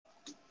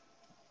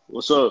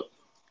What's up?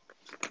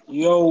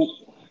 Yo,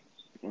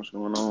 What's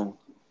going on?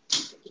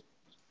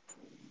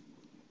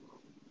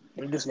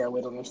 we just gotta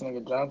wait on this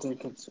nigga Jonte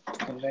to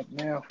connect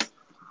now.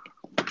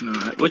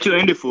 What you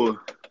ended for?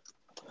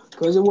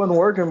 Cause it wasn't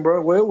working,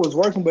 bro. Well, it was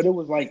working, but it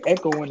was like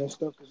echoing and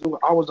stuff.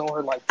 I was on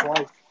her like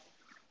twice.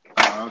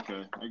 Oh,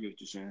 okay. I get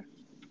what you're saying.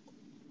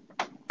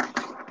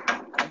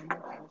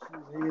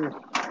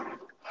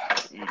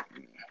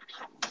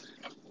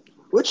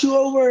 What you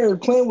over there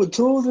playing with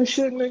tools and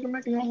shit, nigga,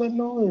 making all that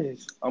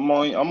noise? I'm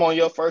on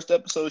your first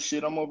episode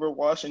shit. I'm over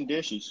washing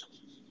dishes.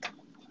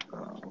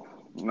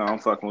 No, I'm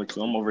fucking with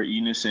you. I'm over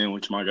eating a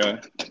sandwich, my guy.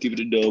 Keep it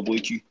a dub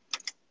with you.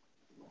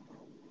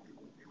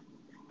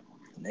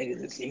 Nigga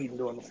just eating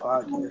during the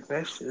podcast.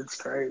 That shit's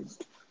crazy.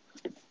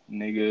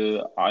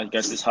 Nigga, I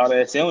got this hot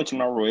ass sandwich in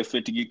my room. It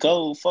fit to get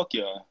cold. Fuck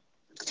y'all.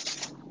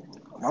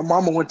 My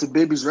mama went to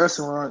Bibby's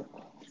restaurant.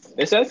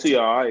 It's actually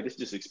alright. It's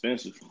just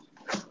expensive.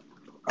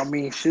 I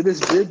mean, shit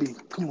is Bibby.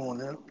 Come on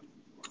now.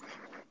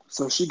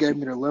 So she gave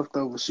me the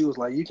leftovers. She was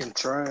like, "You can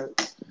try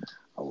it."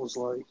 I was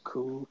like,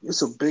 "Cool."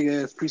 It's a big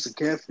ass piece of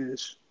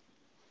catfish.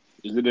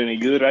 Is it any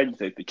good? I just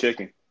take the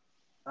chicken.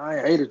 I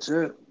ain't ate it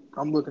yet.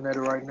 I'm looking at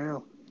it right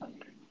now.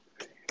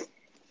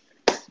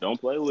 Don't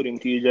play with him,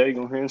 TJ.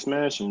 Go ahead and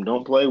smash him.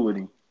 Don't play with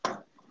him.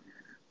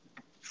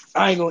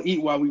 I ain't gonna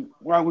eat while we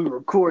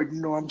record.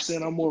 You know what I'm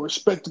saying? I'm more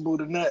respectable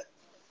than that.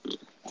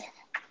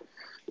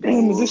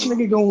 Damn, is this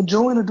nigga gonna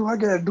join or do I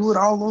gotta do it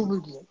all over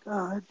again?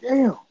 God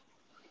damn.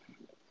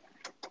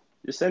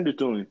 Just send it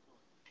to him.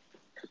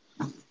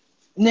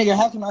 Nigga,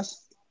 how can I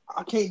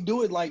can't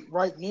do it like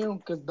right now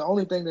because the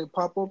only thing that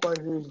pop up right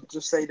here is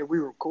just say that we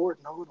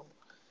recording. Hold on.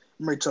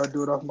 Make sure I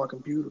do it off my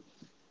computer.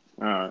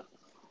 Alright.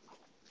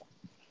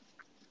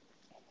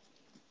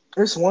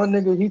 This one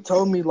nigga, he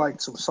told me like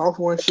some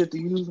software and shit to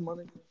use, my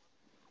nigga.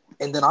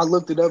 And then I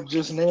looked it up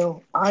just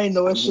now. I didn't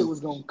know that shit was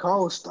gonna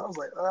cost. I was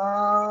like,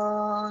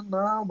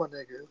 nah, my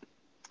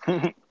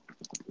nigga.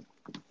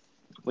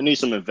 We need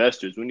some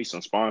investors. We need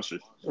some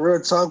sponsors. Real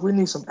talk, we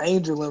need some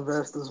angel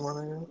investors, my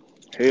nigga.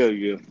 Hell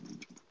yeah.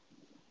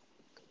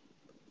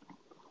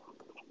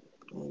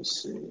 Let me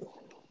see.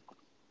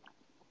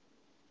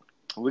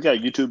 We got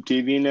YouTube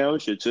TV now. We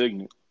should take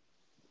it.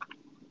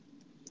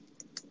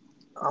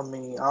 I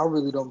mean, I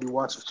really don't be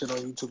watching shit on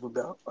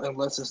YouTube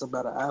unless it's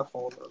about an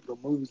iPhone or the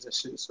movies and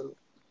shit. So,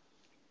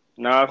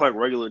 Nah, it's like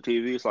regular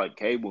TV. It's like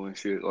cable and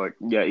shit. Like,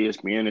 yeah,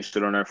 ESPN and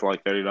shit on there for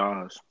like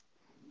 $30.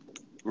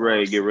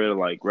 Ready to get rid of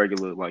like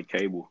regular like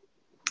cable.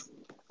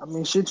 I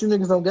mean, shit, you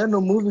niggas don't got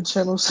no movie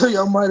channel, so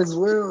y'all might as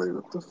well. Like,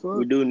 what the fuck?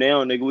 We do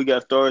now, nigga. We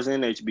got Stars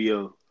and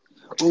HBO.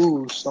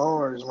 Ooh,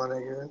 Stars, my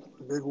nigga.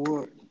 Big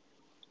whoop.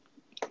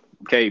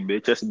 Okay,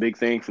 bitch. That's a big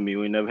thing for me.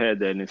 We never had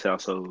that in this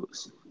household.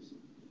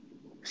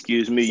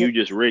 Excuse me, you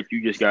just rich.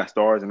 You just got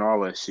Stars and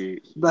all that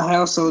shit. The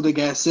household that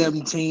got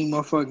 17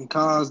 motherfucking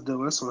cars,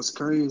 though. That's what's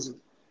crazy.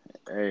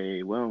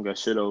 Hey, we don't got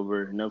shit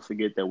over. Never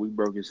forget that we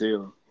broke as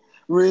hell.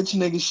 Rich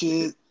nigga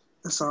shit.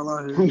 That's all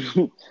I hear.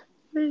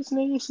 Rich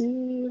nigga shit.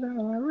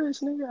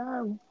 Rich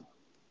nigga.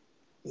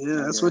 Yeah,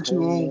 that's what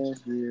you own.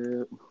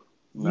 You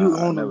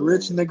own a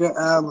rich nigga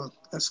island.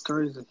 That's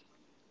crazy.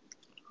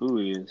 Who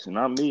is?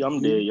 Not me.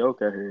 I'm dead.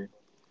 Yoke out here.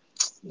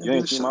 Nigga, You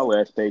ain't seen my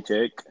last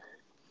paycheck.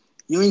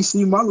 You ain't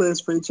see my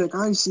last paycheck.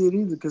 I ain't see it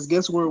either. Because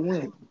guess where it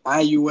went?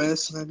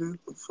 IUS, nigga.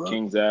 The fuck?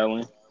 Kings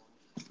Island.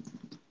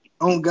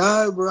 On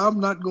God, bro, I'm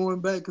not going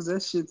back because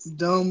that shit's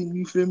dumb.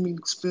 You feel me?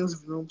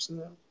 Expensive. You know what I'm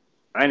saying?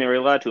 I ain't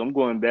even lied to. I'm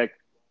going back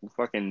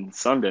fucking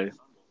Sunday.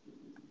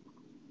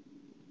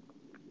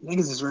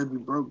 Niggas is ready to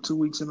be broke 2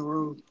 weeks in a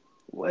row.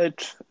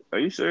 What? Are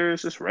you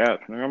serious? It's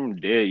rap. I'm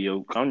dead,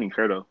 yo. I don't even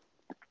care though.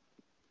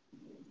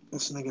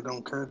 This nigga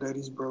don't care that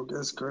he's broke.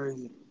 That's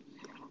crazy.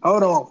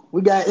 Hold on.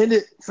 We got to end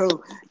it.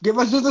 So give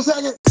us just a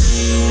second.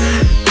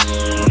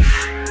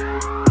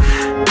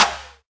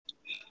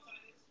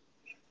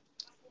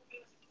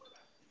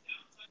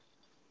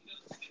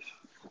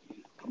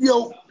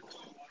 Yo.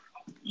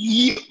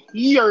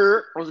 Yeah.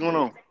 What's going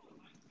on?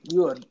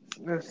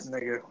 This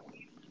nigga.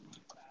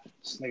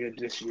 This nigga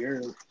just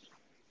you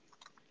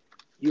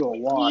a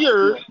wash.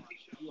 Yeah.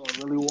 You a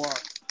really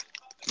wash.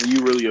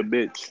 You really a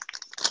bitch.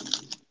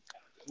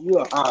 You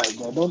a alright,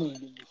 man. Don't even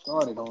get me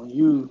started on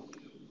you.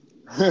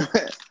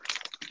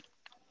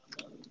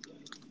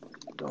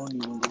 Don't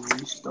even get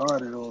me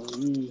started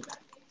on you.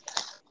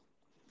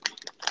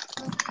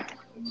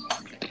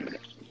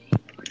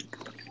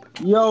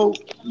 Yo.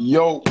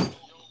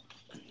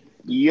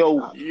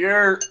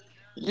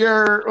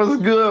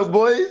 What's good,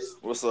 boys?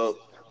 What's up?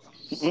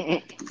 Yo.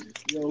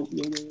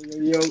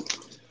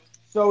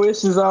 So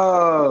this is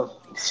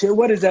shit.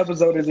 What is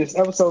episode is this?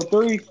 Episode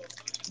 3?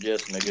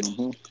 Yes, nigga.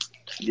 Mm-hmm.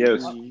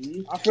 Yes.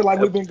 I feel like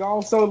we've been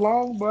gone so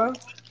long, bro. I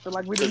feel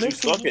like we done Because you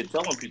missed suck it. at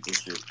telling people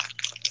shit.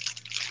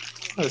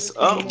 What's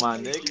up, my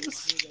niggas?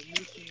 What's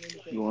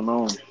going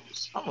on?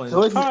 I'm on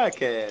So the it's-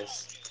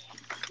 podcast.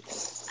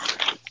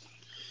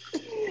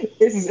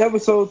 This is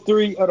episode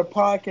 3 of the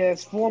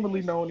podcast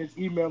formerly known as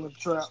Email and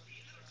Trap.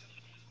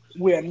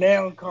 We are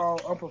now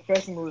called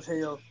Unprofessional as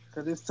Hell.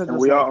 Cause it took And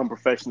us we like are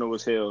unprofessional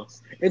as hell.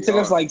 it took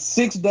us like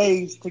 6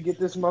 days to get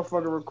this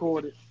motherfucker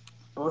recorded.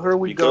 But here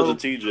we Because go. of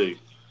TJ.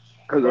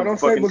 Because Bro, of don't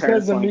say fucking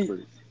Terrence because of me.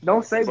 Langford.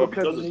 Don't say Bro,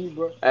 because of because of- me,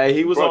 bro. Hey,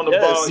 he was Bro, on the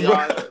yes, ball, bro.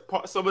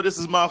 y'all. Some of this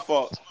is my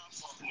fault.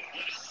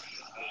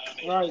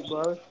 Right,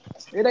 bro.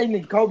 It ain't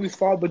even Kobe's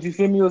fault, but you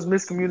feel me? It was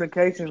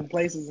miscommunication in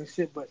places and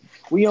shit. But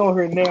we on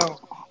here now.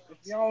 If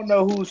y'all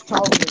know who's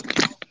talking,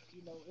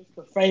 you know, it's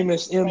the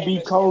famous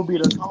MB Kobe,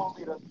 the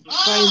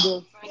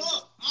singer.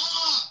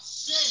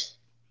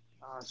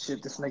 Oh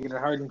shit, this nigga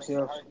done hurt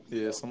himself.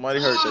 Yeah, somebody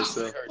hurt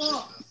themselves.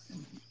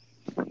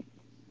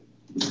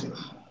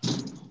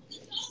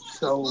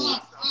 So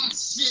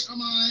Shit,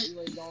 I'm alright.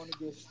 we ain't going to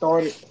get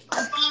started.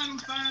 I'm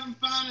fine.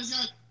 It's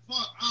got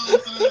fuck. I'm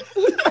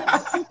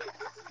fine.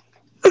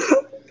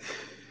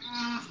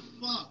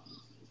 Fuck.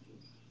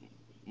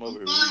 I'm over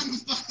here. I'm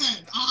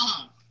fine.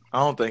 I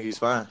don't think he's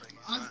fine.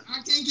 I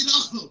can't get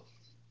off.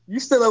 You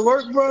still at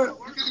work, bro?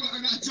 I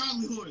got a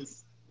Charlie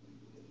horse.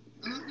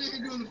 I'm up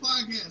here doing the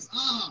podcast.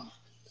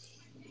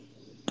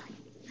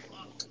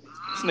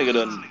 This nigga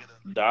done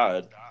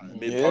died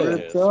mid Yeah. Real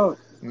podcast. talk.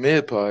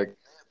 Mid-pug.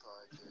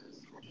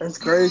 That's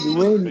crazy.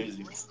 We ain't-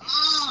 Crazy.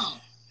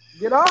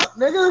 Get up,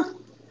 nigga.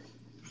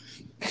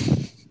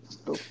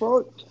 The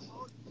fuck?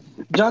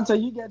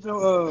 Jonte, you got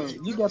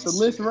the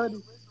list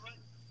ready?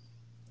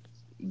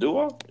 Do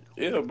I?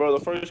 Yeah, bro.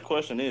 The first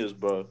question is,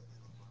 bro.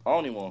 I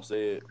don't even want to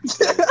say it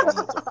because I don't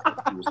know what the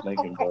fuck he was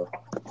thinking, bro.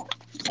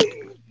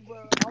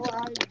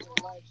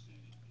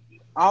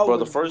 Bro,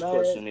 the first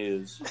question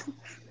is,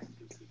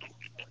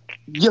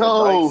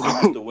 Yo.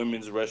 Dykes use the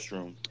women's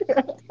restroom.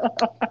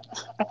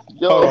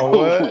 Yo. Hold on,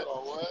 what?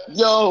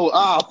 Yo.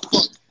 Fuck.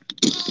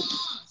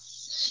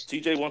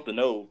 TJ wants to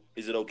know,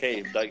 is it okay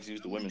if Dykes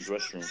use the women's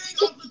restroom?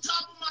 Off the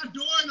top of my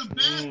door in the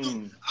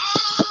bathroom.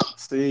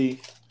 See,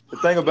 the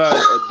thing about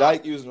a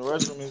dyke using the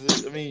restroom is,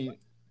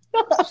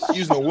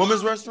 using a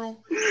woman's restroom?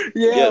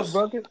 Yeah, Yes.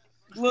 bro.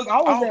 Look, I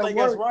I was don't at think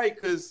work. that's right,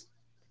 because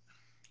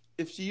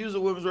if she used a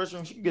women's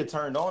restroom, she could get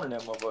turned on in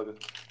that motherfucker.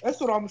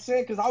 That's what I'm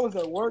saying, because I was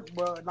at work,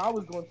 bro, and I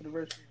was going to the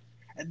restroom.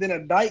 And then a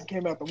dyke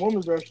came out the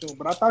woman's restroom,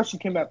 but I thought she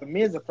came out the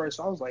men's at first.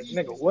 So I was like,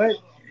 nigga, what?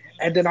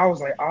 And then I was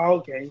like, oh,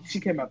 okay. She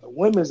came out the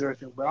women's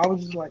restroom. But I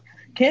was just like,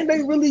 can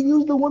they really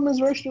use the women's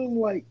restroom?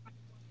 Like,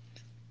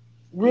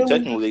 really?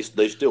 Technically,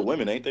 they still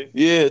women, ain't they?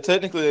 Yeah,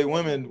 technically, they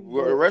women. A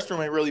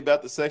restroom ain't really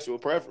about the sexual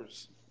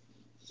preference.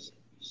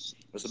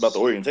 It's about the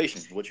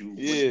orientation, what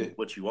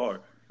you are.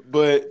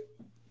 But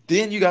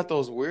then you got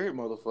those weird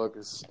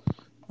motherfuckers.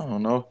 I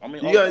don't know. I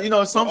mean, you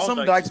got, some all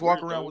dykes dykes is walk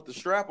weird, around though. with the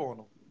strap on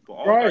them. But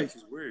all Right. dykes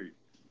is weird.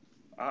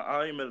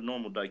 I ain't met a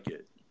normal dyke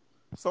yet.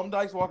 Some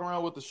dykes walk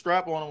around with the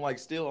strap on them, like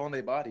still on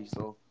their body.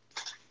 So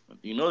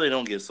You know they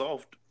don't get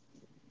soft.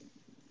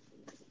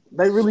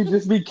 They really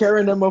just be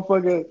carrying that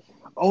motherfucker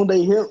on their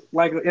hip,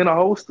 like in a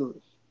holster.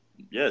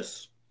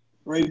 Yes.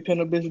 Ready to pin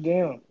a bitch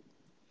down.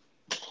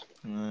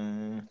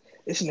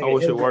 This I nigga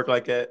wish it hip- worked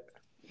like that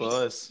for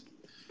us.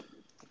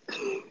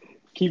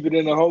 Keep it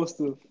in the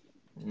holster.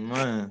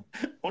 Man,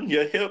 On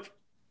your hip.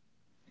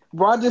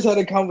 Bro, I just had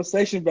a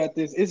conversation about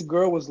this. This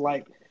girl was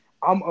like,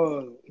 my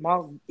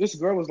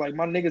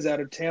nigga's out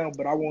of town,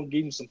 but I won't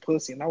give him some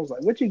pussy. And I was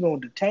like, what, you gonna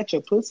detach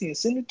your pussy and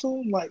send it to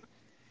him? Like,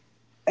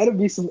 that'd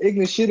be some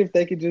ignorant shit if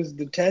they could just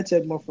detach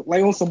that motherfucker.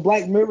 Like on some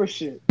Black Mirror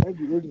shit. That'd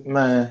be ignorant.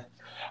 man,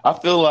 I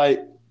feel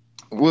like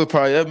we'll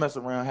probably mess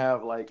around,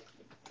 have like,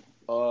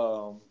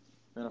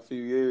 in a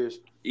few years,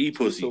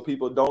 E-pussy. so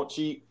people don't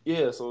cheat.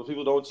 Yeah, so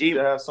people don't cheat E-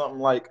 to have something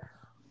like.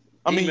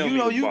 I mean, Email you me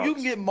know, the you box.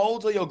 can get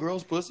molds of your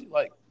girl's pussy,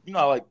 like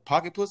like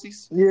pocket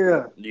pussies.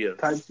 Yeah. Yeah.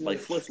 Type shit. Like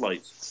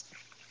flashlights.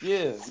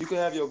 Yeah, you can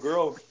have your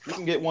girl. You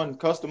can get one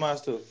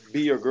customized to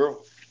be your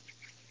girl.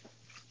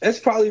 That's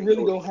probably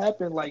really gonna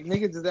happen. Like,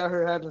 niggas is out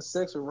here having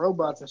sex with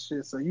robots and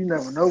shit, so you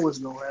never know what's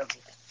gonna happen.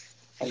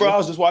 Like, Bro, I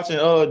was just watching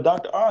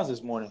Dr. Oz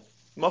this morning.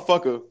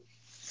 Motherfucker,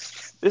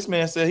 this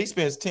man said he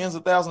spends tens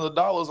of thousands of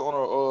dollars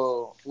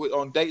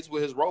on dates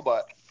with his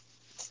robot.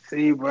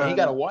 see, bro. And he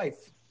got a wife.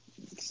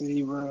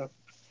 See, bro.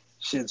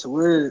 Shit's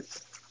weird.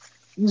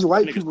 These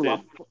white Niggas people are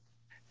dead.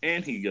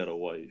 And he got a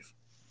wife.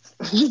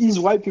 these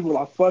white people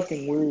are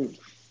fucking weird.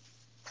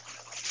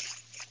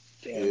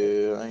 Damn.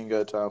 Yeah, I ain't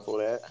got time for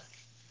that.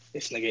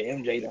 This nigga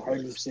MJ done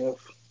hurt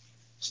himself.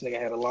 This nigga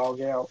had to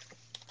log out.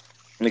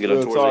 Nigga Real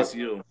done tore talk. his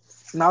ACL.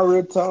 Not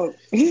real talk.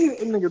 That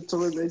nigga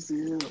tore his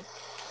ACL.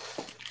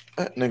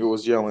 That nigga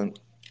was yelling,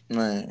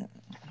 man.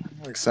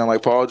 Like sound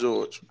like Paul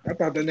George. I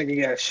thought that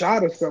nigga got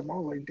shot or something. I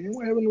was like, damn,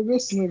 what happened to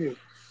this nigga?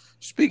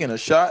 Speaking of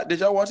shot, did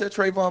y'all watch that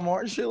Trayvon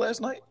Martin shit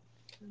last night?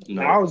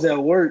 No, I was at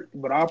work,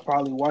 but I'll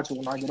probably watch it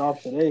when I get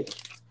off today. It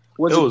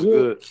was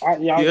good.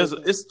 Yeah,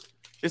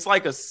 It's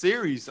like a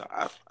series.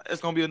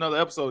 It's gonna be another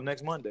episode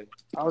next Monday.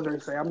 I was gonna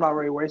say I'm not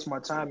ready to waste my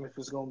time if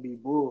it's gonna be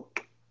bull.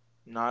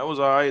 Nah, it was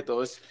all right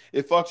though.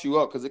 It fucks you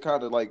up because it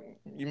kind of like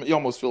you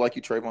almost feel like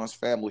you Trayvon's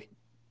family.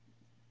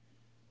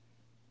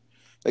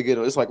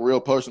 It's like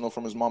real personal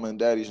from his mama and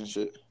daddies and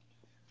shit.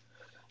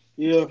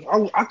 Yeah,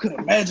 I could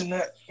imagine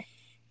that.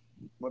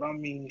 But I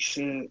mean,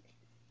 shit.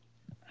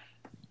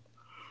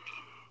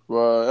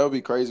 Bro, that would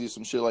be crazy if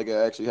some shit like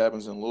that actually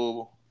happens in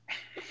Louisville.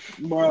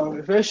 Bro,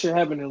 if that shit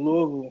happen in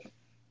Louisville,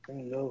 I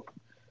don't know.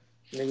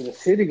 Nigga, the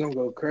city gonna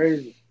go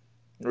crazy.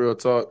 Real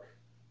talk.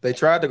 They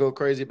tried to go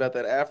crazy about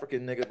that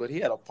African nigga, but he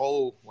had a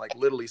pole, like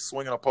literally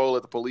swinging a pole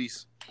at the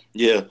police.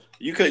 Yeah,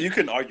 you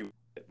couldn't argue with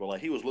that, bro.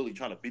 Like he was literally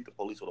trying to beat the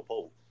police with a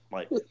pole.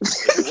 Like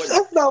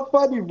That's not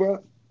funny,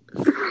 bro.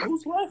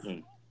 who's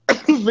laughing?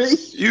 Me?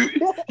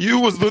 You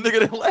was the nigga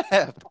that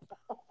laughed.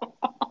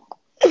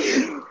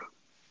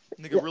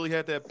 Nigga really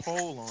had that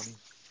pole on him.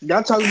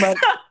 Y'all talking about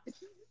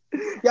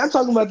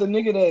the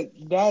nigga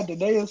that died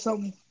today or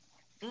something?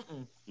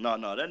 No,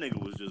 that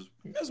nigga was just.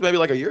 That's maybe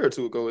like a year or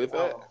two ago, if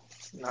that.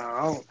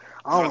 Nah,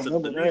 I don't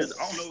remember that.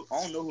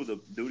 I don't know who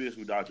the dude is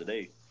who died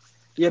today.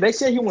 Yeah, they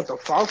said he went to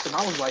Falcon.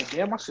 I was like,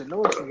 damn, I should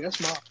know it. That's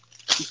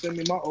he sent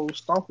me my old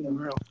stomping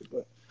ground.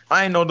 But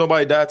I ain't know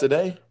nobody died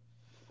today.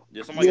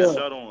 Yeah, somebody got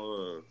shot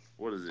on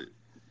what is it?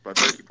 By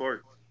Turkey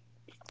Park.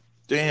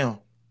 Damn.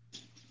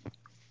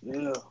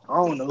 Yeah, I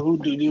don't know who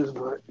did this,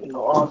 but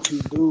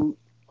RP dude.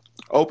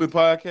 Open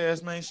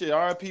podcast, man. Shit,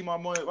 RIP my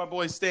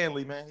boy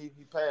Stanley, man.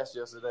 He passed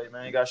yesterday,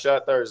 man. He got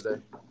shot Thursday.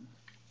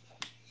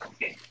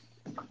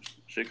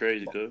 Shit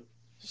crazy, cuz.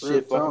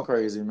 Shit fucking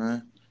crazy,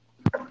 man.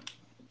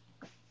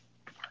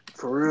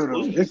 For real though.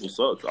 Losing people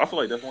sucks. I feel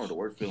like that's one of the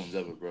worst feelings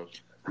ever, bro.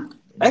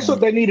 That's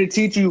what they need to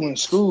teach you in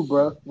school,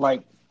 bro.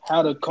 Like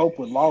how to cope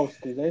with loss,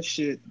 cause that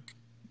shit.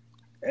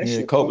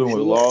 Coping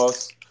with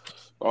loss,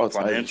 all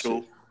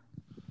financial.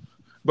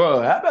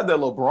 Bro, how about that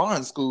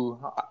LeBron school?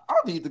 I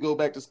need to go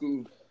back to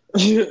school.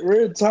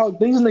 Real talk.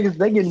 These niggas,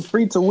 they getting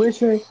free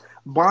tuition,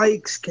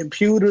 bikes,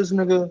 computers,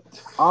 nigga.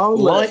 All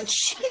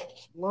lunch,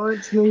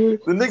 nigga.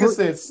 The nigga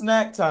said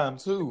snack time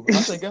too. I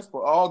think that's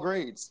for all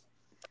grades.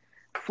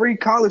 Free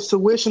college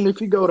tuition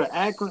if you go to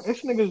Akron.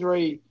 This nigga's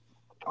ready.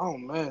 Oh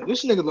man,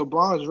 this nigga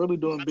LeBron is really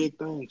doing big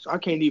things. I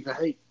can't even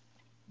hate.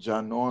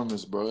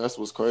 Ginormous, bro. That's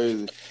what's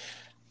crazy.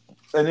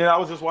 And then I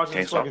was just watching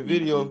this fucking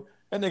video.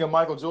 That nigga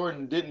Michael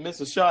Jordan didn't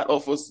miss a shot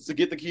to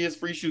get the kids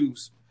free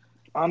shoes.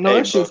 I know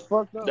that shit's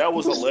fucked up. That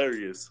was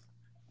hilarious.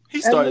 He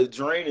started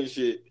draining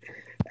shit.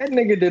 That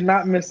nigga did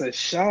not miss a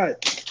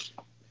shot.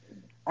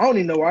 I don't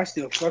even know why I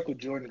still fuck with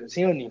Jordan because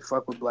he don't even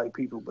fuck with black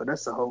people. But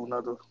that's a whole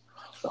nother.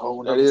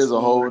 That is a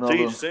whole nother.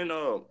 Dude, send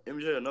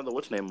MJ another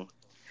what's name?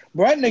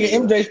 Bro, that nigga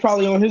MJ's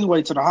probably on his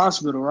way to the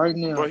hospital right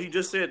now. Bro, he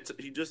just said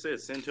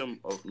send him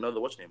another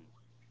what's name.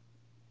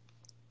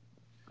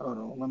 Hold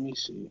on, let me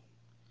see.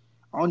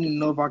 I don't even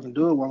know if I can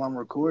do it while I'm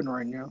recording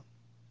right now.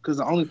 Because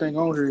the only thing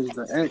on here is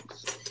the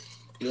X.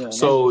 Yeah.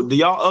 So, do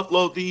y'all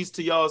upload these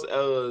to y'all's,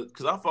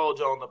 because I followed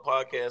y'all on the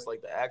podcast,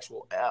 like the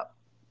actual app.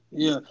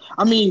 Yeah.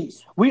 I mean,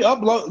 it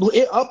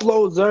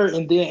uploads there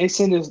and then it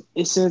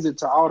sends it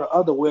to all the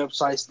other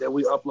websites that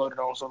we uploaded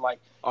on. So,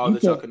 like. All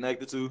that y'all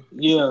connected to?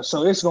 Yeah.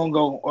 So, it's going to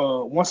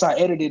go, once I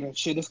edit it and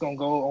shit, it's going to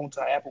go onto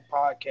Apple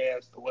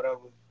Podcast or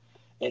whatever.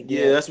 And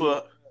that's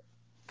what,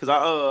 because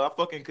I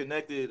fucking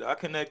connected,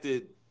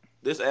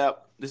 this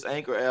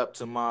Anchor app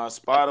to my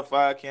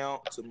Spotify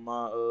account, to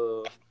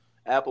my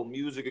Apple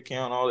Music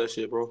account, all that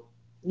shit, bro.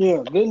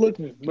 Yeah, good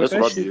looking. But that's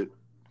what I did.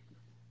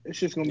 It's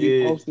just gonna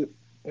be posted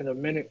in a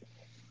minute.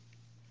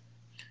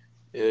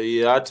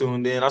 Yeah, I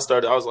tuned in. I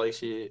was like,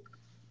 shit,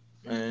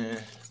 man.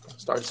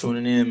 Started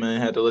tuning in,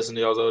 man. Had to listen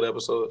to y'all's old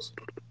episodes.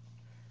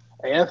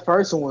 Hey, that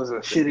first one was a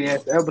shitty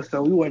ass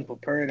episode. We wasn't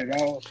prepared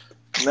at all.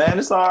 Man,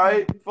 it's all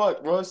right.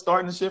 Fuck, bro.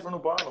 Starting the shit from the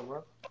bottom,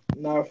 bro.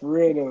 Nah, for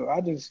real though.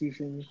 I just see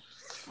from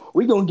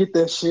we gonna get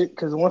that shit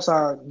because once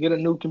I get a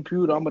new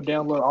computer, I'm gonna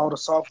download all the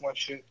software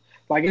shit.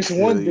 Like it's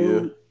one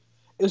dude.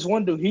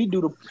 He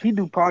do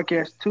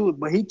podcasts too,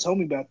 but he told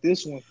me about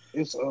this one.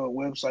 It's a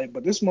website,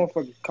 but this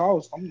motherfucker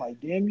costs. I'm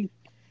like, damn, you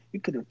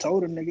could have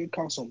told a nigga it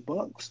cost some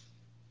bucks.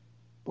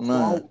 Before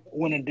I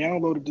went and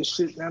downloaded this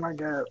shit, man, I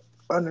got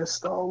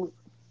uninstalled it.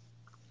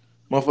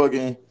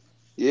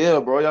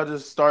 Motherfucking bro. Y'all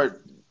just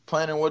start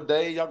planning what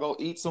day y'all go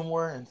eat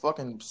somewhere and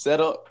fucking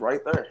set up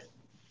right there.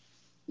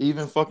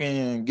 Even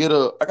fucking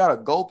I got a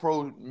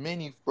GoPro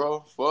Mini, bro.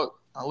 Fuck.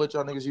 I'll let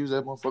y'all niggas use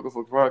that motherfucker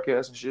for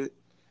podcasts and shit.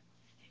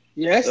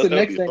 Yeah, that's the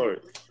next thing.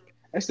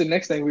 That's the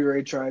next thing we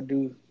ready to try to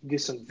do.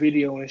 Get some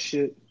video and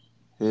shit.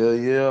 Hell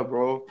yeah,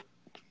 bro.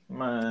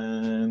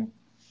 Man.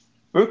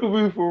 It could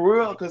be for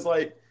real, because,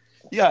 like,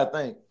 you gotta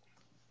think.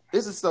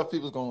 This is stuff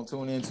people's gonna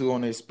tune into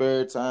on their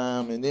spare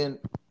time, and then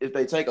if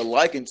they take a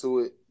liking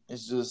to it,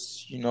 it's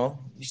just, you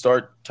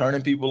start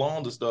turning people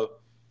on to stuff.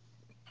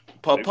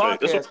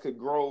 Podcast could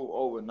grow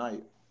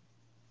overnight.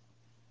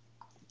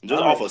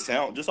 Just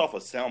off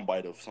a sound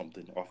bite of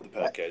something off the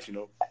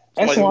podcast,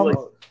 That's why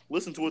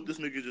listen to what this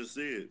nigga just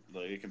said.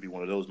 Like it can be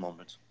one of those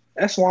moments.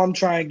 That's why I'm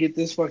trying to get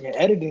this fucking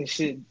editing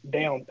shit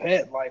down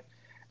pat. Like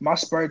my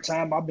spare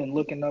time, I've been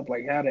looking up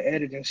like how to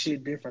edit and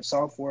shit, different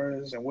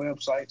softwares and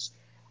websites.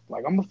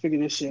 Like I'm gonna figure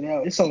this shit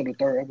out. It's only the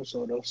 3rd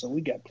episode though, so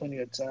we got plenty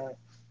of time.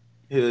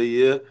 Hell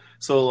yeah.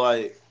 So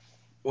like,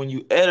 when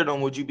you edit them,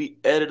 would you be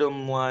edit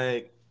them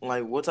like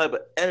Like, what type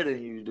of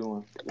editing you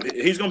doing?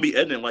 He's gonna be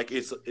editing like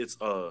it's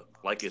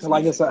like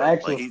music, it's bro. an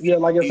actual,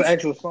 like it's an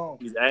actual song.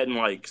 He's adding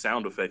like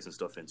sound effects and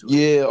stuff into it.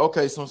 Yeah,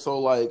 okay, so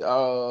like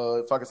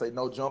if I could say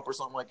no jump or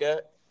something like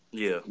that.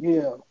 Yeah.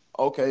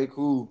 Okay,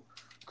 cool.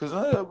 Cause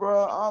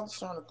bro, I'm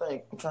trying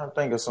to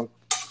think of some.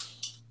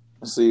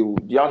 Let's see, do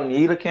y'all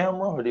need a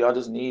camera or do y'all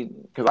just need?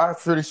 Cause I'm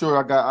pretty sure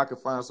I could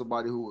find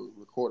somebody who would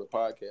record a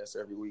podcast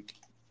every week.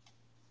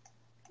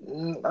 I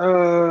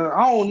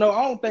don't know.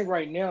 I don't think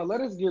right now.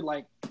 Let us get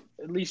like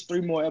at least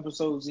 3 more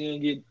episodes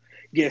in.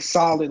 Get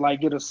solid.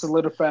 Like get a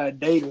solidified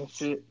date and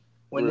shit.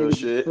 When Real niggas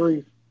shit. is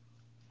free.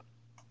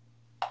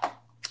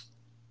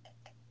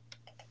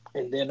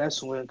 And then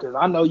that's when, cause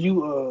I know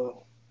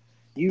you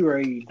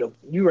ready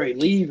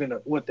leave in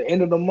the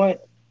end of the month.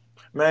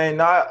 Man,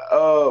 not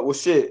well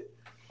shit.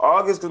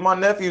 August, cause my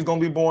nephew's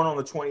gonna be born on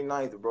the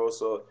 29th, bro.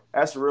 So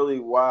that's really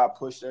why I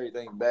pushed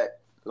everything back.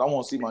 Cause I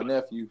want to see my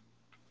nephew.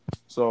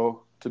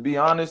 So to be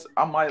honest,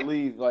 I might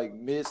leave like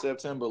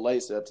mid-September,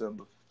 late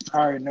September. I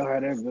already know how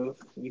that goes.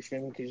 You feel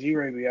me? Cause you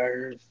ready to be out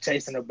here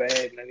chasing a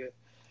bag, nigga.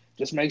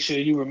 Just make sure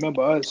you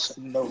remember us.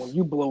 You know when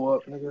you blow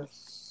up, nigga.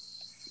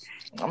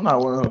 I'm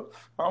not one of them.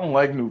 I don't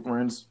like new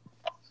friends.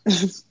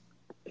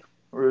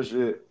 Real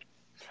shit.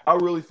 I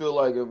really feel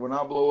like if when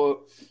I blow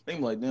up, they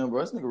be like, damn,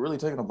 bro, this nigga really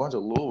taking a bunch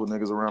of Louisville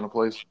niggas around the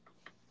place.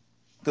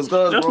 Cause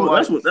That's bro, what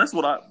I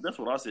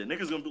said.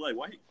 Niggas gonna be like,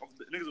 why he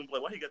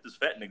got this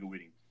fat nigga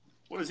with him?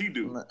 What does he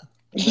do? Man,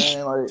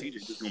 like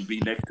TJ just gonna be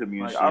next to me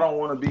and like, shit. I don't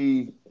want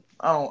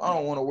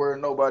to wear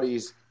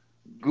nobody's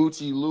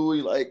Gucci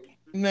Louis. Like,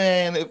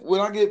 man,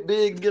 when I get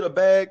big and get a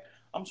bag,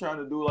 I'm trying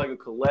to do like a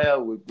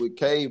collab with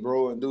K,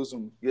 bro, and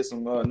get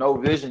some no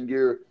vision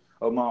gear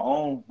of my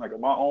own, like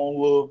my own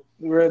little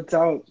real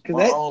talk.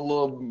 own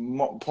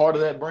little part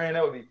of that brand.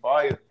 That would be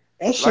fire.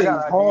 That shit is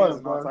hard,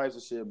 and bro. all types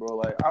of shit, bro.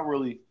 Like I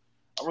really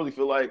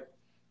feel like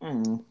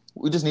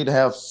we just need to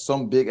have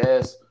some big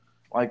ass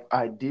like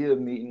idea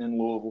meeting in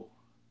Louisville.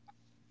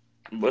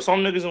 But some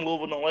niggas in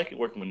Louisville don't like it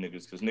working with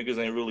niggas because niggas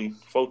ain't really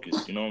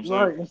focused. You know what I'm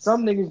saying? Right, and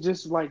some niggas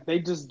just like they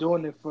just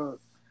doing it for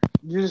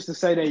just to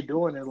say they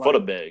doing it like, For the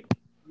bag.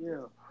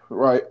 Yeah,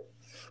 Right.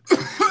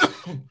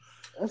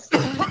 that's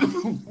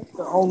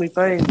the only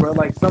thing, bro.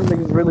 Like some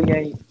niggas really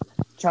ain't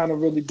trying to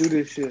really do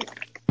this shit.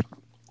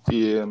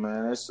 Yeah,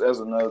 man, that's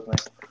another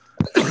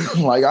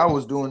thing. Like I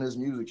was doing this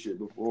music shit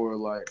before,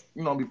 like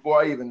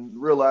before I even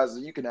realized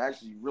that you can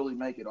actually really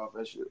make it off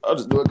that shit. I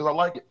just do it because I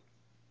like it.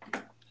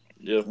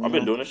 Yeah, I've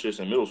been doing this shit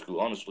since middle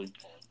school, honestly.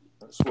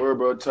 I swear,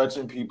 bro,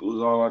 touching people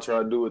is all I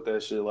try to do with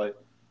that shit. Like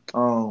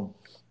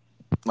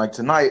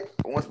tonight,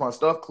 once my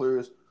stuff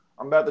clears,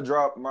 I'm about to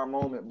drop my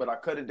moment, but I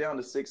cut it down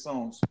to 6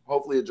 songs.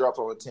 Hopefully, it drops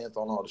on the 10th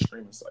on all the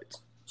streaming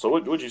sites. So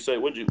what'd you say?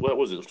 What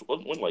was it?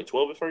 Wasn't like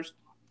 12 at first?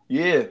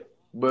 Yeah,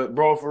 but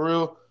bro, for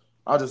real,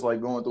 I just like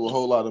going through a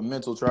whole lot of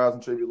mental trials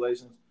and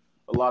tribulations.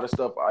 A lot of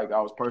stuff like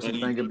I was personally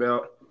thinking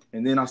about,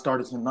 and then I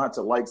started to not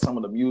to like some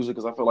of the music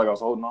because I felt like I was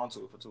holding on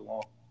to it for too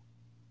long.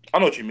 I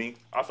know what you mean.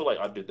 I feel like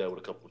I did that with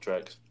a couple of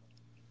tracks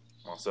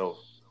myself.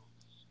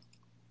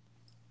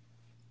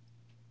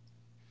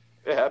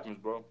 It happens,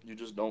 bro. You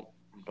just don't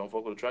fuck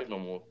with the track no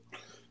more.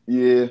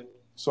 Yeah.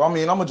 So I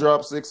mean, I'm gonna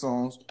drop 6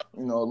 songs.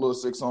 A little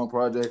 6-song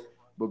project.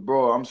 But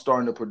bro, I'm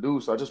starting to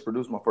produce. I just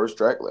produced my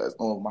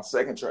my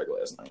second track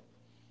last night,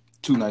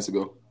 2 nights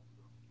ago.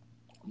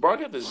 Bro, I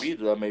got this beat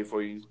that I made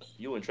for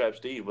you and Trap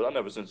Steve, but I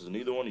never sent it to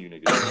neither one of you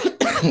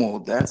niggas. Well,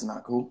 that's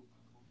not cool.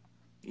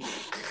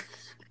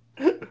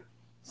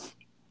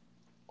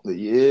 But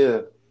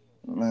yeah,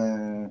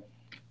 man,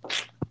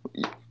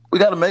 we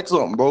gotta make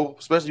something, bro.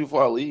 Especially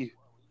before I leave.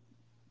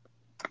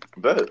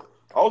 Bet.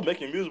 I was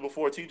making music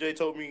before TJ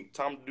told me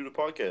time to do the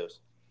podcast.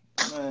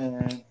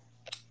 Man,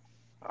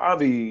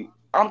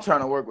 I'm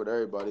trying to work with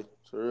everybody.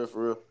 For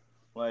real.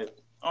 Like,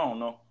 I don't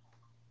know.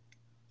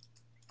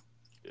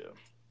 Yeah.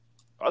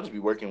 I'll just be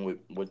working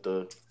with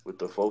the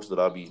folks that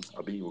I'll be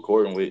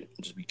recording with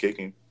and just be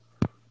kicking.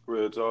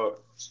 Real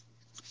talk.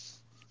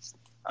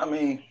 I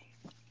mean,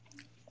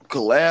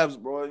 collabs,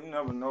 bro. You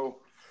never know.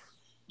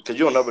 Cause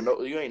you don't never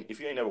know. If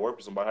you ain't never worked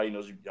with somebody, how you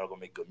know y'all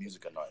gonna make good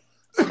music or not?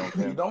 You know what I'm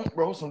saying? You don't,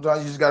 bro.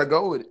 Sometimes you just gotta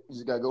go with it. You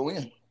just gotta go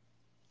in.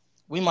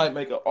 We might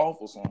make an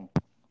awful song.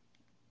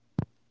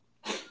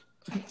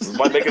 We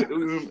might make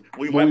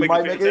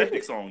a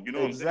fantastic song. You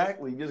know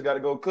exactly. What I'm you just gotta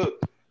go cook.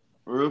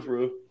 For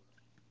real.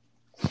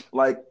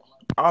 Like,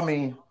 I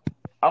mean,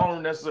 I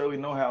don't necessarily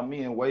know how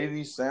me and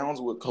Wavy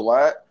sounds would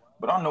collide,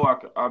 but I know I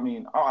could. I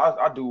mean,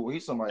 I do.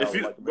 He's somebody. If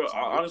you, like bro,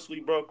 honestly,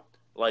 bro,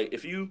 like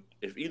if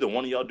either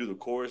one of y'all do the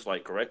chorus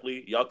like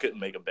correctly, y'all couldn't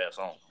make a bad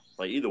song.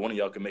 Like either one of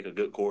y'all could make a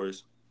good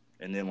chorus,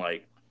 and then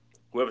like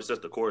whoever sets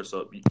the chorus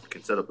up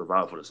can set up the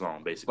vibe for the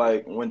song, basically.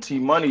 Like when T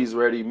Money's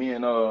ready, me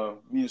and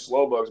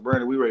Slowbucks,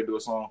 Brandon, we ready to do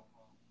a song.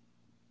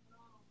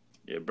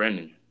 Yeah,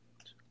 Brandon,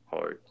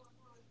 hard.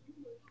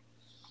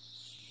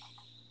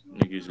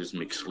 Niggas just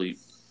make sleep.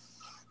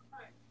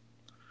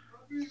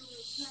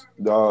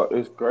 Dog,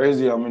 it's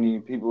crazy how many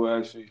people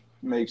actually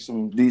make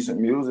some decent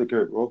music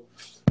here, bro.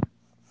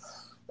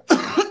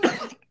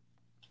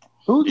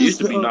 Who It used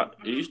just to be not.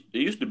 It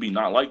used to be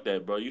not like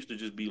that, bro. It used to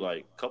just be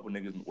like a couple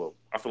niggas. Well,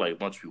 I feel like a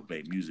bunch of people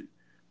made music,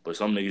 but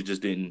some niggas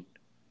just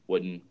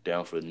wasn't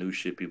down for the new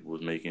shit people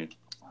was making.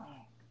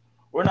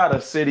 We're not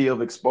a city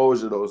of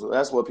exposure though, so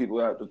that's what people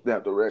have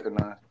to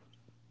recognize.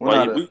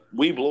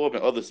 We blow up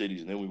in other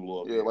cities and then we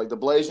blow up. Yeah, like the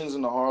Blasians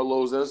and the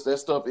Harlows, that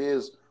stuff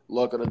is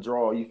luck of the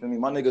draw. You feel me?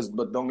 My niggas,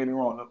 but don't get me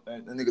wrong, the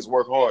niggas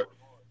work hard,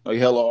 like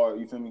hella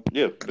hard. You feel me?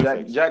 Yeah,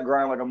 Jack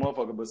grind like a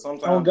motherfucker, but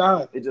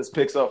sometimes it just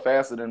picks up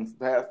faster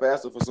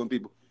for some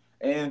people.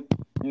 And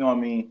you know what I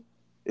mean?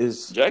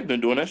 Jack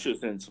been doing that shit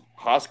since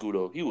high school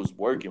though. He was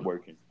working.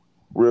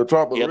 Real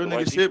talk, but real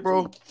nigga shit,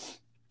 bro.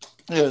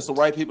 Yeah, it's the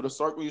right people to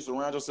circle you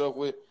surround yourself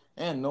with,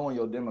 and knowing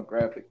your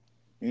demographic.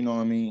 You know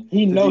what I mean?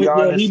 He know the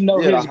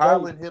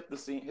Highland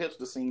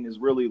hipster scene is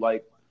really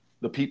like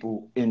the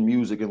people in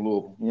music in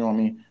Louisville. You know what I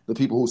mean? The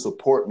people who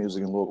support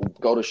music in Louisville,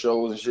 go to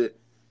shows and shit.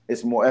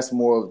 That's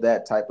more of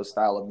that type of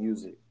style of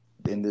music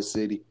in this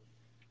city.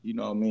 You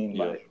know what I mean?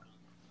 Yeah. Like,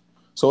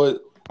 so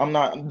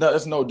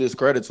that's no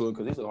discredit to it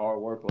because he's a hard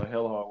worker, like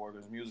hella hard worker.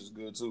 His music's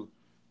good too.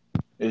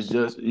 It's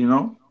just,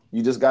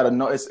 you just gotta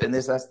know. That's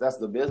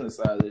the business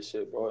side of this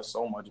shit, bro. It's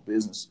so much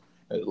business.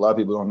 A lot of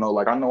people don't know.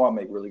 Like, I know I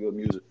make really good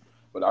music,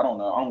 but I don't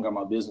know. I don't got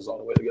my business all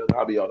the way together.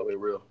 I'll be all the way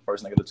real.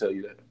 First nigga to tell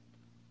you that.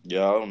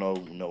 Yeah, I don't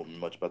know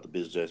much about the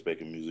business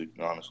aspect of music,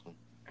 honestly.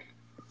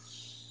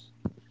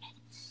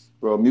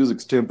 Bro,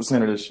 music's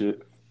 10% of this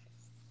shit.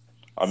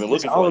 I've been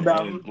looking for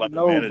a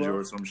manager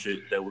or some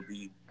shit that would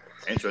be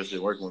interested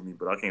in working with me,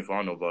 but I can't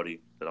find nobody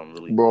that I'm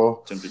really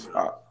tempted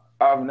to.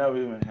 I've never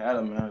even had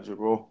a manager,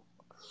 bro.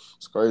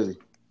 It's crazy.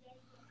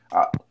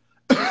 I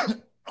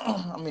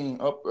mean,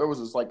 there was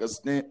just like a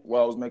stint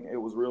while I was making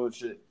it was real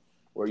shit,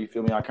 where you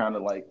feel me. I kind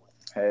of like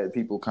had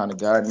people kind of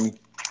guide me,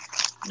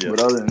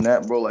 but other than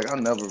that, bro, like I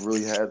never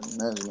really had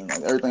management.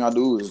 Like everything I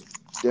do is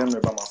damn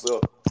near by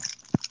myself,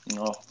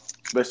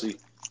 especially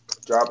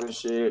dropping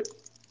shit,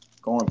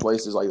 going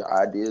places like the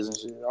ideas and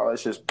shit. All that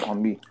shit's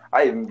on me.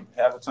 I even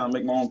half the time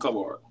make my own cover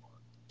art.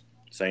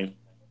 Same.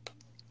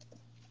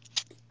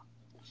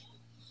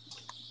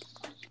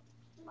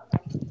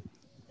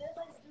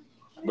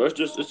 Bro, it's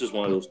just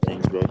one of those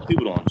things, bro.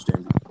 People don't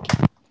understand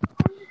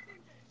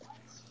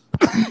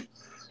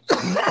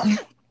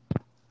it.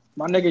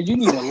 My nigga, you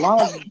need a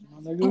lodging, my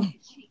nigga.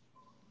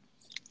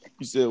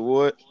 You said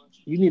what?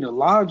 You need a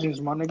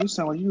lodgings, my nigga. You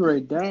sound like you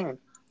ready to die.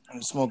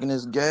 I'm smoking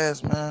this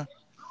gas, man.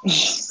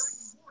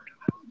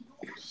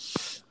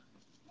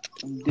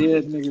 I'm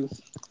dead,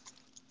 niggas.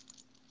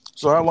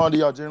 So how long do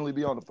y'all generally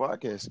be on the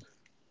podcast?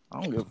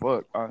 I don't give a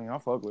fuck. I mean, I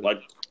fuck with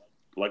it.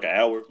 Like an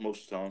hour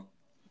most of the time.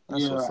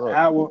 That's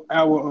hour.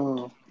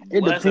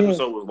 It Last depends.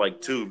 episode was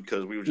like 2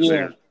 because we were just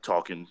there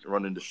talking,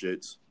 running the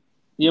shits.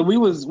 Yeah, we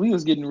was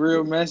getting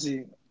real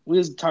messy. We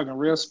was talking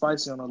real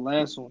spicy on the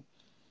last one.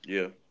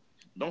 Yeah,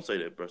 don't say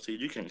that, bro. See,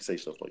 you can't say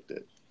stuff like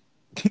that.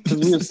 Cause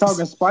we was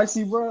talking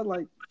spicy, bro.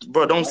 Like,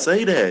 bro, don't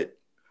say that,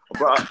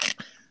 bro.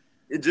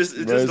 It just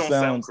don't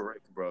sound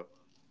correct, bro.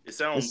 It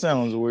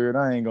sounds weird.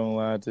 I ain't gonna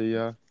lie to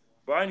y'all.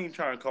 But I ain't even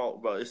trying to call,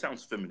 bro. It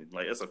sounds feminine.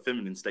 Like it's a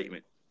feminine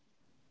statement.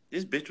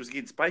 This bitch was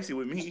getting spicy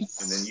with me,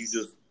 and then you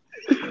just.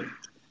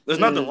 There's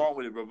nothing wrong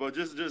with it, bro. But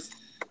just.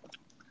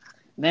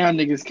 Now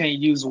niggas can't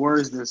use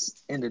words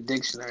that's in the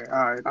dictionary.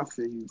 All right, I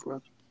feel you,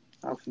 bro.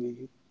 I feel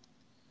you.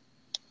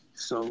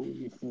 So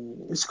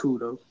it's cool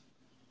though.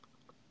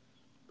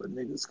 But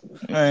niggas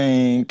can't.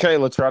 Man,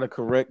 Kayla tried to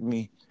correct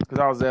me because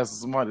I was asking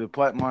somebody to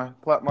plait my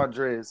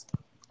dreads.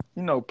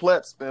 You know,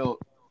 plait spelled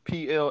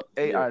Plait.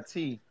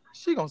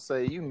 She gonna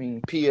say you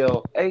mean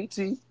Plat?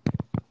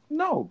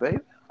 No, baby.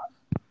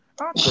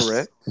 I'm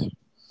correct.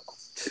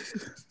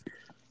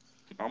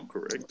 I'm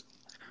correct.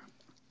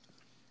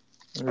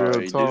 Real all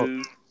right, talk.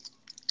 Dude.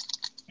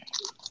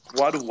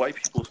 Why do white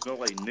people smell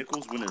like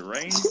nickels when it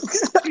rains?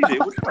 TJ,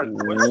 what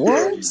kind of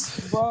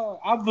question?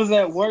 Bro, I was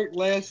at work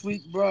last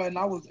week, bro, and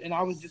I was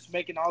just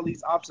making all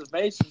these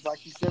observations,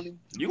 like you said.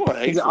 You are a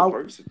hateful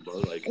person, bro.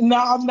 Like, no,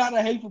 I'm not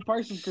a hateful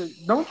person. Cause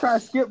don't try to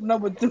skip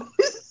number 2.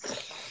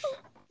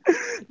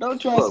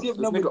 Don't try to skip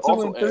number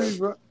 2 and 3,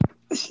 bro.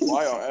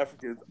 Why are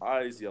Africans'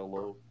 eyes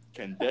yellow?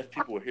 Can deaf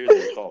people hear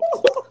their thoughts?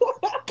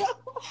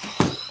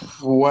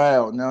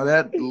 Wow, now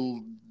that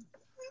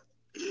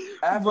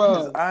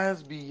Africans'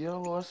 eyes be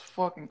yellow. That's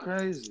fucking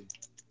crazy.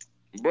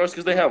 Bro, it's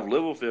because they have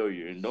liver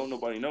failure and don't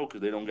nobody know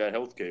because they don't got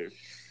health care.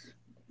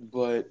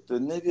 But the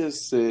niggas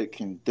said,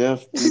 can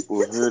deaf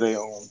people hear their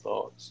own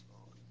thoughts?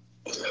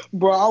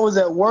 Bro, I was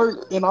at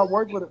work and I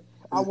work with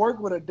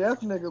a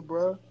deaf nigga,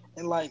 bro.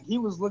 And like he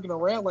was looking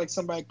around like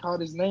somebody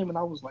called his name, and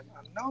I was like,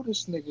 I know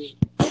this nigga.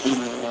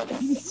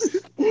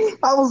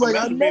 I was like,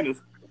 imagine being a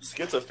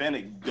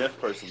schizophrenic deaf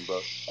person,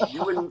 bro.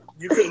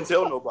 You couldn't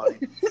tell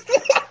nobody.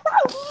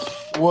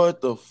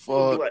 What the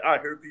fuck? Like, I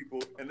heard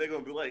people, and they're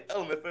gonna be like,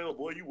 "LMFAO,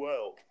 boy, you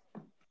wild."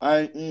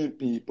 I eat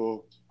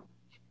people.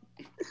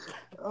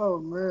 Oh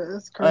man,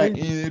 that's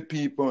crazy. I eat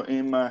people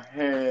in my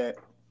head.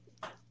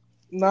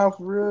 Nah,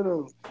 for real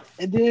though.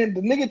 And then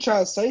the nigga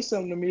tried to say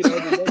something to me the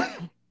other day,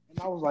 and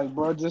I was like,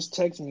 bro, just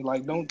text me.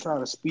 Like, don't try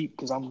to speak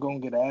because I'm gonna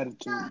get an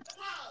attitude.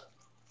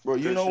 Bro,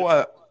 you know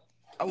what?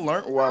 I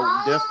learned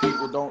why deaf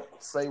people don't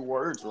say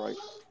words right.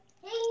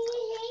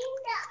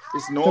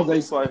 It's normal.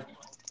 It's like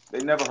they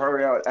never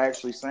heard how it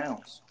actually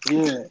sounds.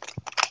 Yeah.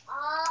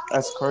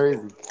 That's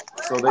crazy.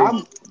 So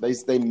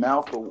they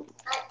mouth the.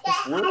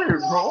 It's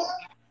weird, bro.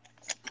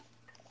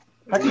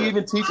 How can you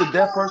even teach a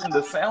deaf person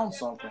to sound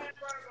something?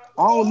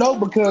 I don't know,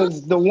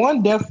 because the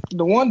one deaf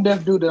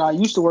dude that I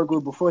used to work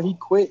with before he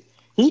quit,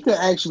 he could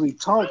actually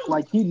talk.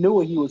 Like, he knew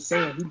what he was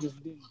saying. He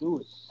just didn't do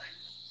it.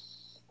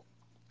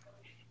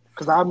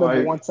 Because I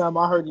remember one time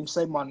I heard him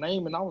say my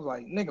name, and I was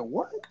like, nigga,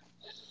 what?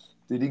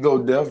 Did he go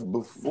deaf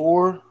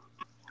before?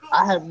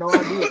 I have no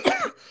idea.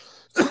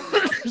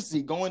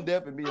 See, going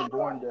deaf and being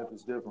born deaf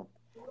is different.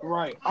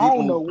 Right. I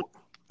don't know.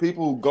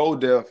 People who go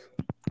deaf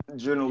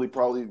generally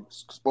probably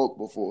spoke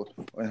before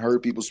and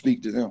heard people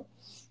speak to them.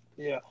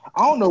 Yeah.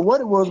 I don't know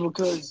what it was,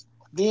 because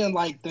then,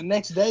 like, the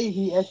next day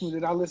he asked me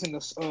did I listen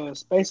to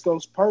Space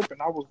Ghost Perp,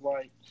 and I was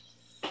like,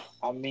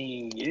 I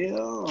mean,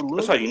 yeah.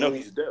 That's how you know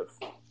he's deaf.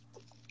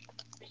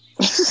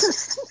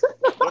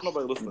 Don't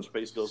nobody listen to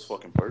Space Ghost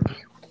fucking Perp.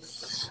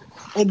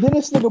 And then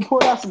this nigga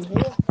pulled out some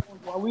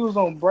headphones while we was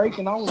on break,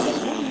 and I was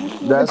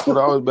like, that's what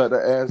I was about to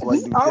ask.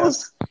 Like,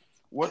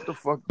 what the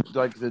fuck?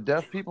 Like, the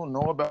deaf people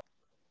know about?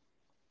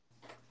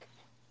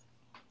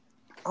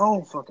 I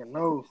don't fucking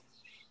know.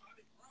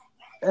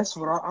 That's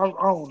what I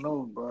don't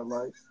know, bro.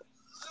 Like,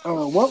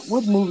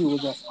 what movie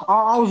was that?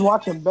 I was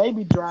watching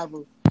Baby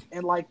Driver,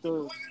 and like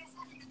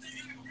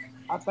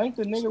I think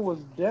the nigga was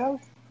deaf.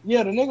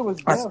 Yeah, the nigga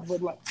was deaf,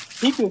 but like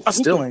he could. I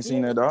still ain't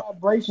seen that, dog.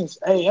 Vibrations.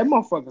 Hey, that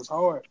motherfucker's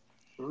hard,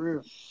 for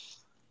real.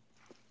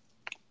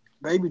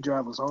 Baby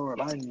Driver's hard.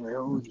 I ain't even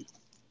hold you.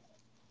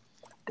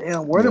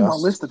 Damn, where did my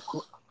list of?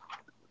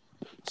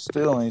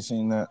 Still ain't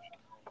seen that.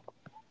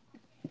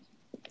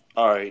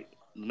 All right,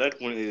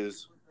 next one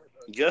is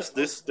guess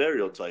this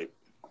stereotype.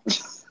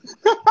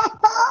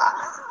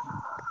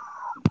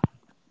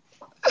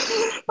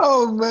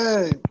 Oh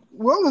man,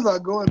 what was I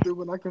going through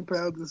when I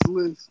compiled this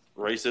list?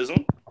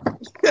 Racism.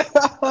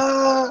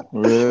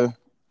 Yeah,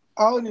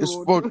 it's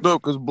fucked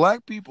up because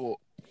black people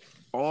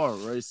are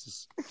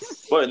racist.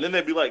 But and then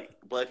they'd be like,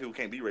 black people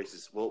can't be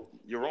racist. Well,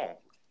 you're wrong.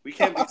 We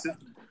can't be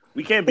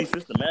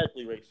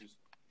systematically racist,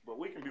 but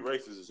we can be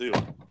racist as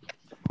hell.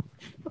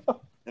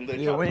 And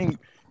yeah,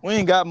 we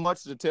ain't got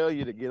much to tell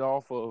you to get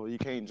off of. You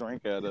can't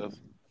drink at us.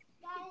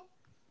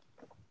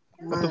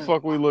 What the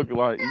fuck we look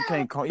like? You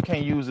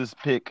can't use this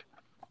pick.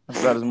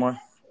 That's about as much.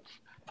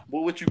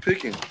 What you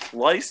picking?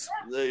 Lice?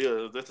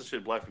 That's the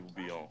shit black people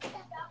be on.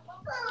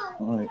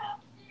 All right.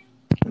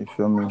 You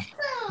feel me?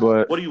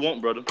 But what do you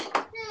want, brother?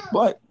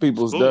 Black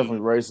people's definitely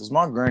racist.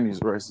 My granny's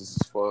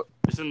racist as fuck.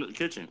 It's in the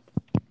kitchen.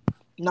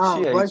 Nah,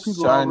 she black hates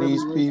people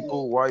Chinese really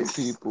people, white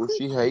people.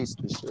 She hates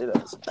the shit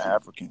out of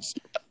Africans.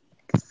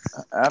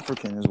 An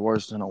African is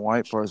worse than a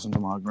white person to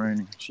my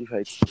granny. She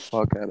hates the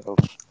fuck out of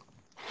them.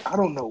 I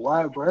don't know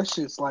why, bro. That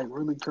shit's like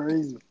really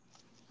crazy.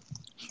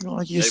 She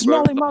like, you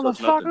smelly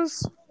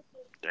motherfuckers.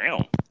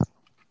 Damn.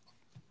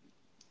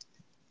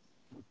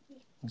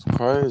 It's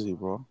crazy,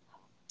 bro.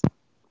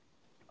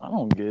 I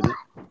don't get it.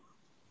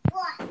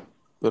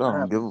 But I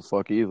don't give a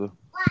fuck either.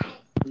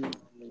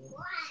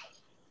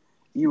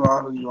 You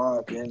are who you are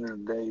at the end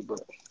of the day,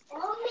 but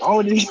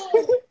only.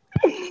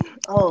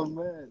 Oh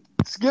man,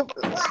 skip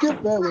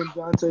that one,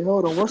 Dante.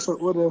 Hold on,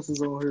 what else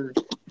is on here?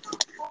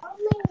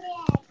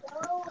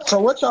 So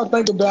what y'all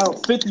think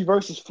about 50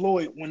 versus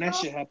Floyd when that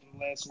shit happened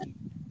last week?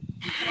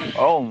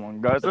 Oh my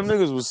gosh, them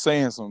niggas was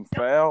saying some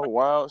foul,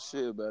 wild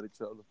shit about each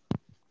other.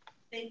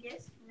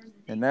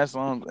 And that's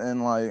on,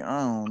 and like, I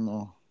don't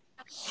know.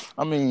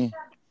 I mean,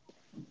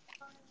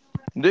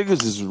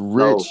 niggas is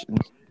rich. No.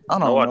 I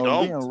don't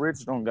know. Being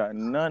rich don't got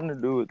nothing to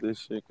do with this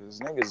shit, because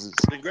niggas is.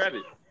 They grab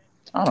it.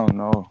 I don't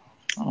know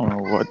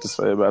what to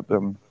say about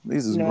them.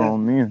 These is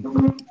grown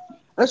men.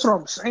 That's what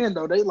I'm saying,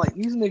 though. They like,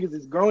 these niggas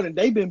is grown, and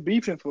they been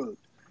beefing for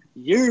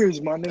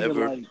years, my nigga.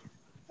 Ever. Like,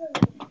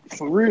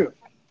 for real.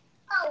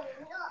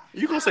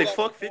 You gonna say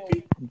fuck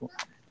 50? You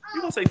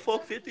gonna say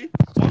fuck 50? Why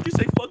don't you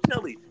say fuck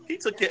Kelly? He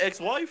took your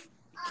ex-wife.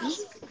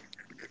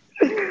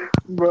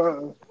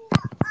 Bro,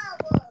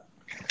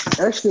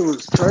 that shit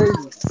was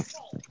crazy.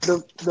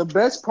 The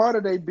best part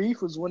of their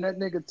beef was when that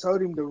nigga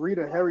told him to read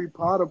a Harry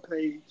Potter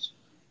page.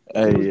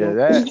 Hey, yeah,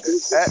 that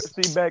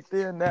see back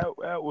then that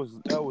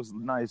was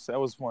nice. That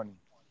was funny.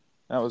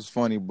 That was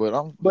funny, but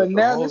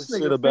now this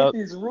nigga 50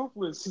 is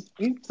ruthless.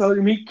 He told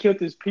him he killed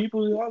his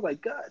people. I was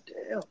like, God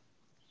damn.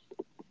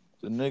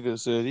 The nigga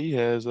said he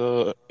has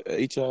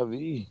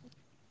HIV.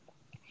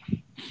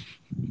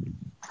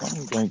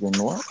 I'm thinking,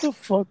 what the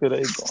fuck are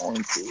they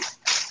going through?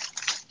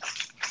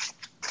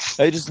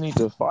 They just need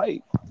to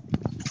fight.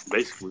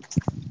 Basically.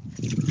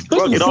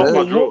 Bro, get off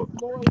my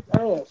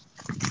drawer.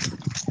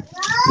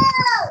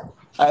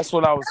 That's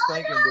what I was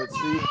thinking, but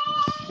see,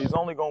 he's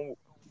only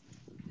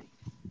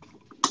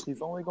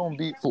gonna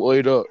beat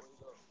Floyd up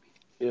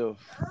if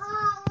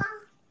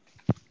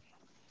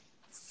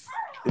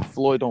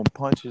Floyd don't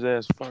punch his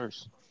ass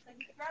first.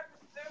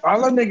 All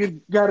that nigga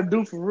gotta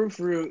do for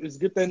real is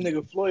get that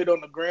nigga Floyd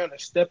on the ground and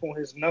step on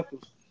his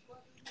knuckles.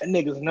 That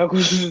nigga's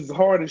knuckles is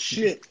hard as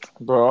shit.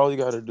 Bro, all you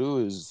gotta do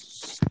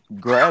is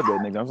grab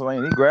that nigga. I'm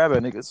saying he grab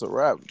that nigga, it's a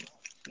wrap.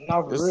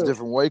 Not for It's real. a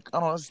different weight. I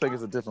don't know. I just think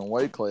it's a different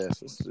weight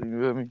class. You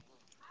feel me?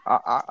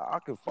 I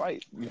could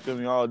fight. You feel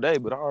me all day,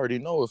 but I already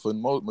know if a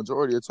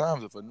majority of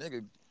times if a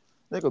nigga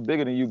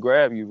bigger than you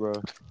grab you, bro,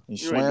 and You ain't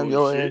slam doing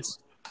your shit. ass.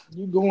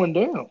 You going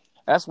down.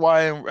 That's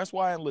why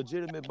in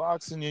legitimate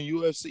boxing and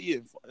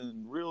UFC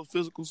and real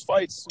physical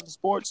fights in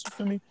sports, you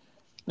feel me?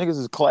 Niggas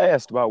is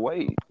classed by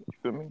weight. You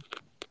feel me?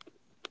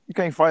 You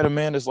can't fight a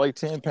man that's like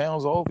 10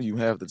 pounds over you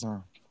half the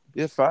time.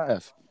 You're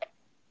 5.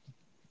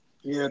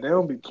 Yeah, they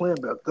don't be playing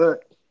about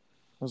that.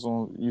 That's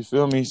on, you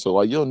feel me? So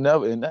like you'll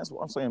never, and that's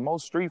what I'm saying.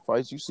 Most street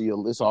fights, you see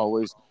it's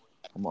always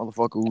a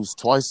motherfucker who's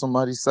twice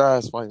somebody's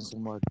size fighting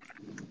somebody.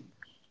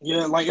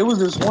 Yeah, like it was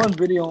this one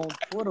video on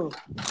Twitter.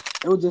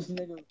 It was this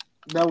nigga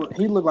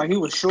he looked like he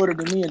was shorter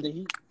than me, and then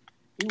he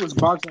was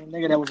boxing a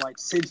nigga that was like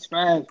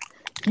 6'5".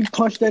 He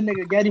punched that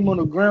nigga, got him on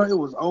the ground. It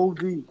was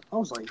OD. I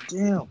was like,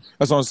 damn.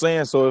 That's what I'm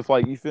saying. So if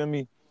like you feel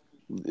me,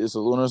 when it's a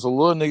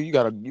little nigga, you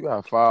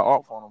gotta fire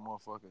off on a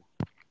motherfucker.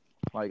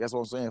 Like that's what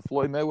I'm saying.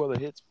 Floyd Mayweather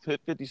hit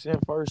 50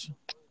 Cent first,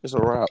 it's a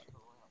wrap.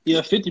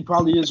 Yeah, 50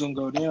 probably is gonna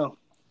go down.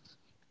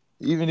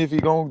 Even if he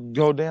gonna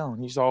go down,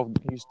 he's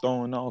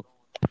throwing off.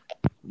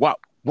 Wop,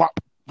 wop,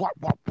 wop,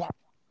 wop, wop,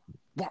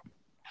 wop.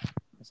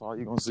 That's all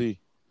you gonna see.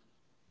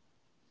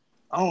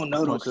 I don't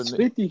know though.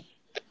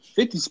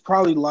 50's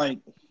probably like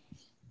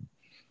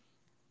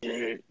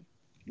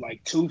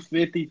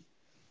 250,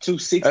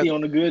 260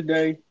 on a good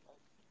day.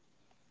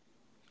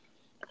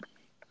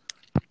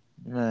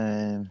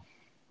 Man,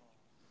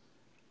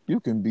 you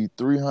can be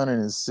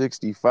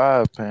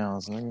 365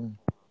 pounds, nigga.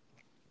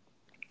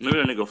 Maybe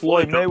that nigga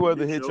Floyd Floyd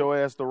Mayweather hit your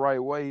ass the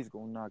right way, he's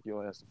gonna knock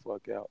your ass the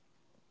fuck out.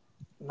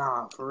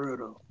 Nah, for real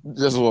though.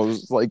 That's what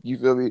it's like. You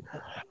feel me?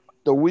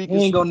 The weakest.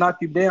 He ain't gonna knock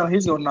you down.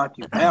 He's gonna knock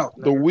you out.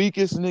 The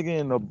weakest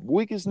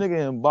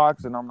nigga in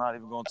boxing, I'm not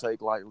even gonna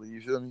take lightly.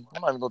 You feel me?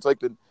 I'm not even gonna take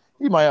the.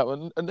 He might have a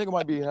nigga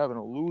might be having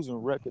a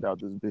losing record out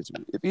this bitch.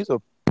 If he's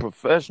a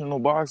professional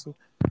boxer,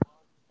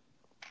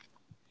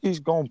 he's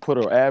gonna put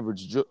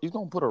he's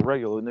gonna put a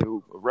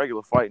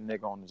regular fighting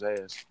nigga on his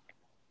ass.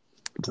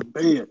 To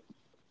bed.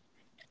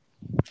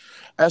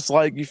 That's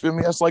like, you feel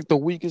me? That's like the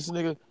weakest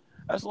nigga.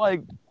 That's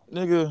like,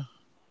 nigga,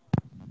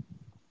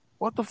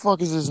 what the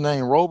fuck is his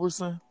name?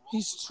 Roberson?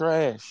 He's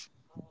trash.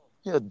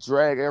 He'll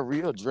drag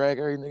every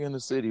nigga in the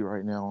city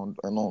right now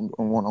on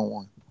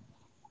one-on-one.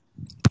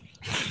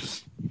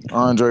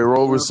 Andre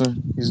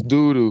Roberson, he's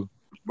doo-doo.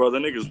 Bro,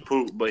 that nigga's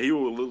poop, but he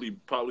will literally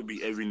probably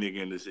be every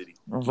nigga in the city.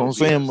 That's what I'm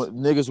saying.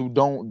 Niggas who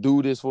don't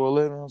do this for a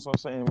living, that's what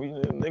I'm saying.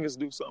 Niggas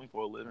do something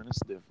for a living, it's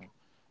different.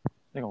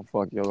 They gonna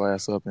fuck your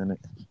ass up in it.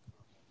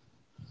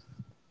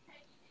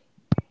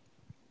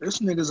 This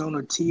nigga's on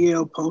a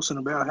TL posting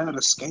about how to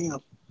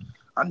scam.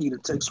 I need to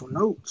take some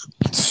notes.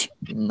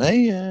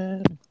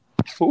 Man,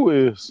 who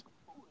is?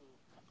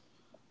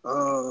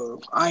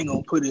 I ain't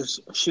gonna put his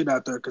shit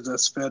out there because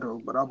that's federal,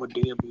 but I'm gonna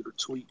DM you the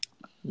tweet.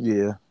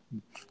 Yeah,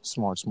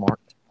 smart.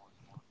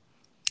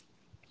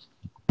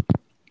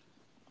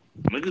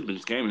 Niggas been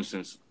scamming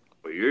since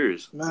for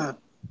years. Man,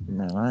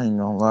 I ain't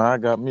gonna lie. I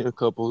got me a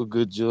couple of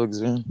good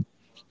jugs in.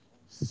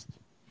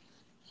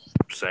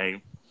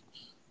 Same.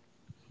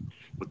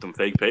 With them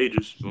fake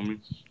pages, you feel me?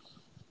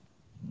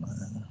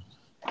 Man.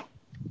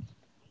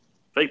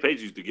 Fake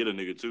pages used to get a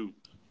nigga too.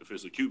 If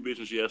it's a cute bitch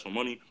and she has some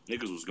money,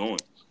 niggas was going.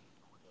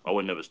 I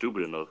was never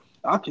stupid enough.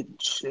 I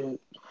could shit.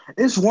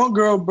 It's one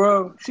girl,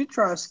 bro. She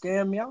tried to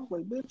scam me. I was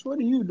like, bitch, what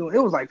are you doing?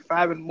 It was like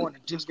 5 a.m.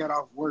 Just got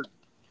off work.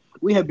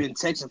 We had been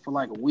texting for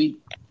like a week.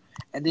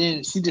 And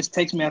then she just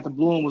texted me out the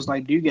blue and was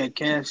like, do you got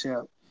cash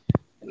out?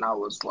 And I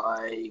was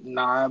like,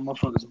 nah,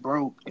 motherfucker's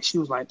broke. And she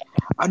was like,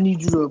 I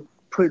need you to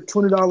put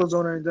 $20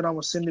 on her and then I'm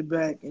going to send it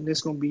back and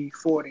it's going to be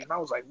 $40. And I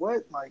was like,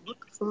 what? Like, what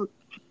the fuck?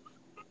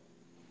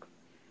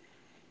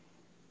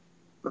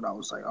 But I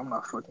was like, I'm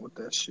not fucking with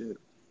that shit.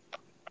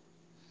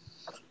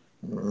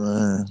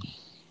 Man.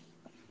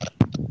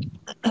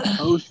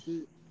 Oh,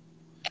 shit.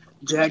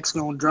 Jack's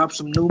going to drop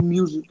some new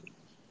music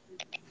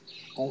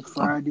on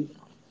Friday.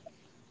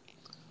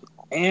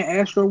 And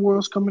Astro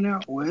World's coming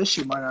out. Well, that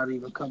shit might not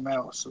even come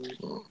out. So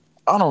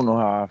I don't know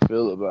how I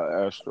feel about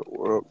Astro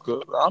World.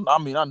 Cause I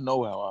mean, I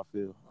know how I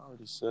feel. I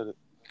already said it.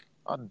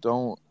 I'm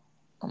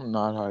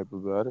not hype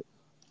about it.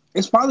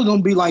 it's probably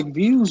gonna be like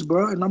Views,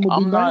 bro. And I'm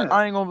gonna be mad.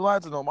 I ain't gonna lie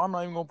to them. I'm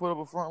not even gonna put up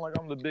a front like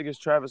I'm the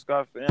biggest Travis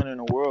Scott fan in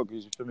the world.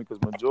 Cause you feel me? Cause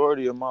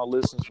majority of my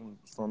listens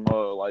from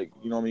like,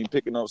 you know what I mean,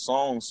 picking up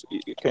songs,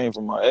 it came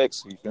from my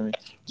ex. You feel me?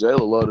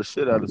 Jayla loved the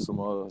shit out of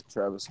some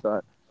Travis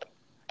Scott.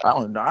 I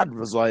don't know. I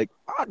was like,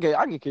 I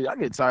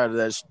get tired of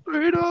that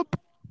straight up.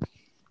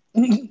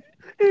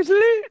 He's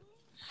lit.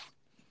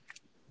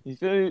 You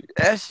feel me?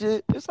 That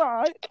shit, it's all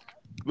right.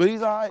 But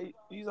he's all right.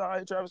 He's all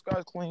right. Travis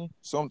Scott's clean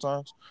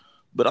sometimes.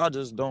 But I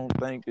just don't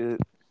think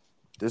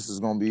this is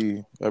going to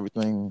be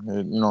everything,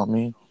 you know what I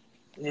mean?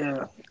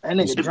 Yeah. That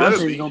nigga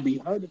Jonte's gonna be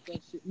hurt if that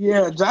shit.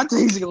 Yeah,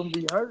 Jonte's gonna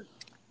be hurt.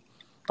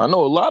 I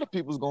know a lot of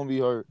people's going to be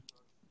hurt.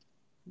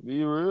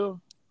 Be real.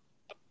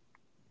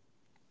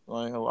 A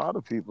Like a lot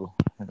of people.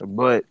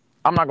 But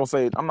I'm not gonna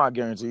say I'm not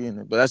guaranteeing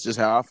it, but that's just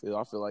how I feel.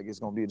 I feel like it's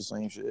gonna be the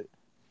same shit.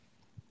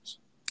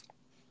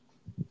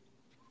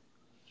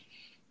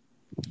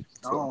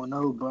 I don't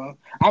know, bro.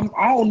 I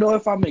don't know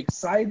if I'm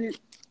excited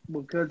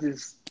because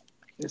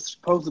it's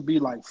supposed to be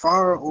like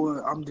fire,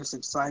 or I'm just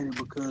excited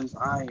because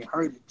I ain't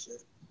heard it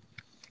yet.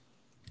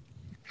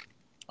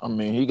 I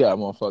mean, he got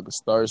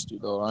motherfuckers thirsty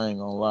though. I ain't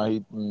gonna lie.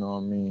 You know what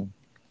I mean?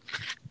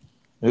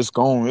 It's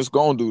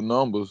gonna do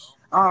numbers.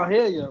 Oh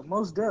hell yeah,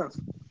 most def.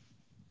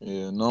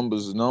 Yeah,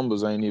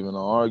 numbers ain't even an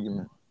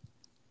argument.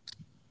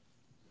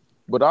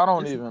 But I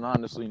don't even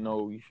honestly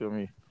know. You feel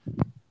me?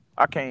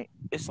 I can't.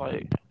 It's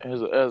like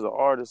as an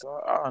artist,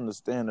 I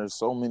understand there's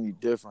so many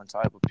different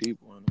type of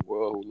people in the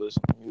world who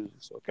listen to music.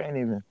 So I can't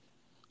even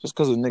just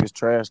because a nigga's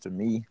trash to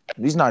me.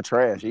 He's not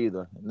trash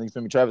either. You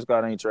feel me? Travis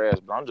Scott ain't trash,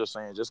 but I'm just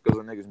saying just because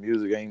a nigga's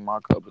music ain't my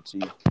cup of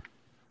tea.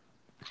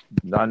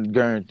 I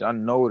guarantee. I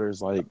know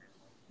there's like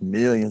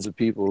millions of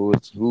people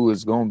who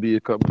it's gonna be a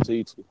cup of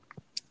tea to.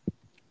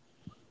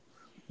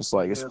 It's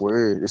like it's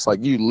weird. It's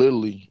like you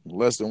literally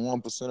less than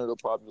 1% of the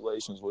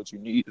population is what you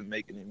need to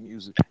make it in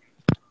music.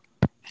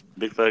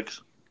 Big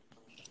facts.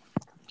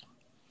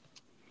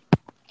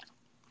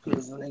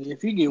 Because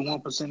if you get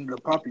 1% of the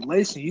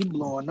population, you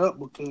blowing up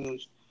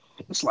because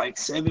it's like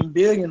 7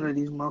 billion of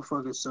these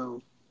motherfuckers.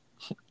 So,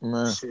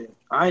 Man, shit,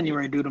 I ain't even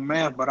ready to do the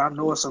math, but I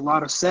know it's a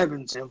lot of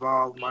sevens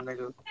involved, my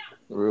nigga.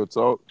 real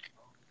talk.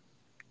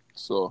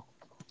 So,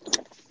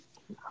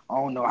 I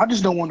don't know. I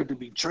just don't want it to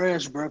be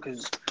trash, bro,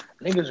 because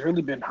niggas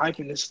really been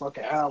hyping this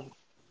fucking album.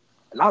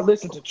 And I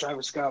listen to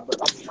Travis Scott, but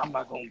I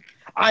mean,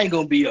 I ain't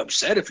gonna be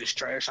upset if it's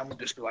trash. I'm gonna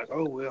just be like,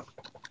 oh well.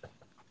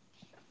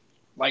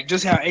 Like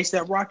just how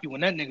A$AP Rocky,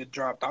 when that nigga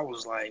dropped, I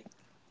was like,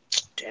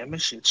 damn,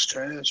 this shit's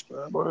trash,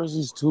 bro. where's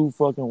these two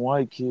fucking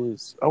white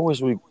kids? I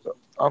wish we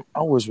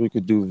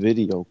could do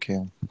video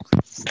cam.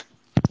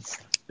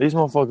 These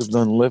motherfuckers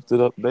done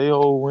lifted up their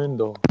old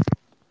window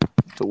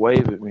to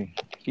wave at me.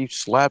 Keep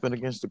slapping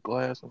against the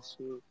glass and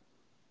shit.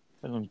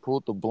 And then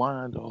pulled the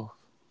blind off.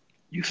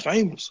 You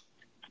famous.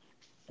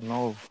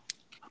 No,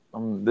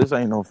 this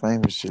ain't no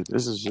famous shit.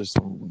 This is just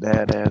some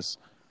badass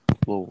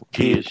little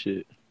kid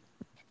shit.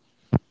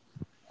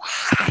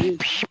 White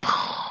people.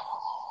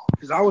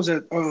 Cause I was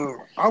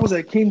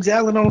at Kings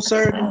Island on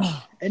Saturday,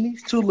 and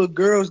these two little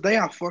girls, they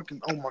are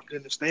fucking. Oh my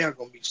goodness, they are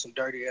gonna be some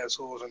dirty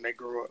assholes when they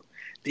grow up.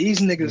 These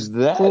niggas.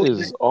 That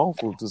is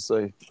awful to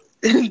say.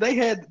 they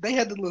had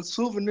the little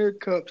souvenir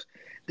cups.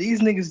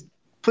 These niggas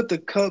put the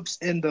cups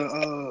in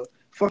the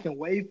fucking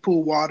wave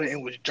pool water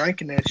and was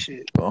drinking that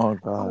shit. Oh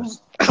god.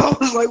 I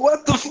was like,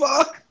 what the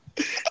fuck?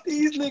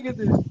 These niggas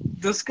is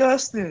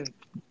disgusting.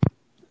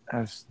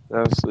 That's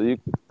you.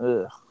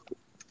 Ugh.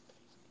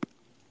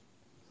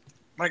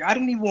 Like I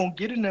didn't even want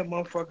to get in that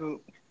motherfucker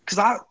because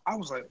I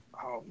was like,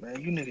 oh man,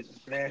 you niggas is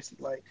nasty.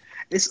 Like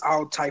it's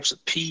all types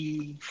of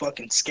pee,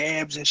 fucking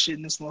scabs and shit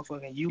in this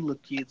motherfucker. And you little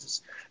kids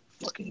is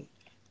fucking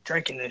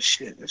drinking this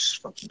shit. It's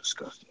fucking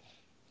disgusting.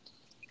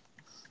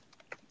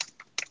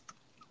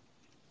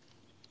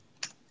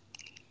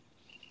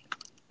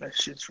 That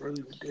shit's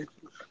really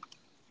ridiculous.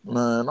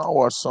 Man, I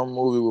watched some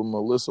movie with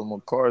Melissa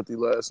McCarthy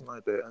last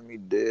night that had me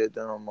dead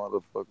down,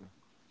 motherfucker.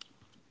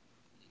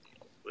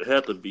 It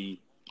had to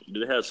be.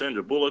 Did it have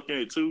Sandra Bullock in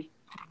it too?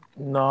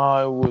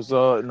 Nah, it was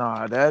that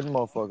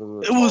motherfucker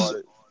was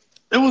retarded.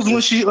 It was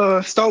when she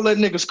stole that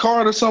nigga's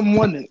card or something,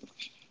 wasn't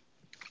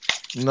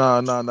it?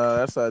 Nah,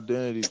 that's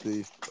Identity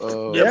Thief. Yeah,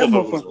 That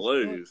motherfucker was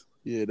hilarious.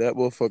 Yeah, that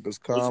motherfucker's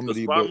comedy. Was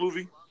it the spy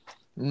movie?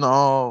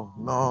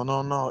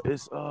 No.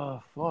 It's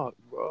fuck,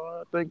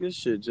 bro. I think this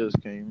shit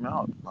just came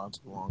out not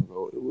too long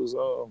ago. It was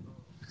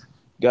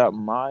got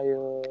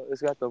Maya.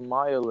 It's got the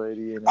Maya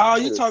lady in it. Oh,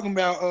 you talking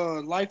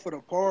about Life of the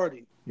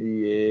Party?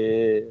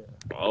 Yeah.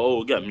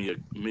 Oh, it got Mila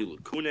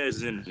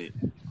Kunis in it.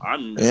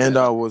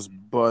 I was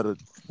buttered.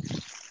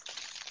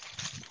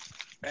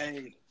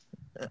 Hey,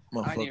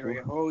 I ain't ready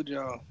to hold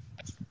y'all.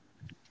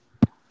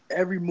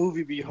 Every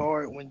movie be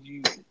hard when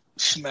you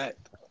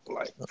smacked,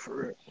 like, for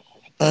real.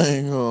 I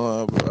ain't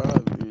gonna lie, bro. I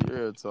be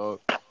real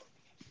talk.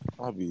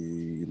 I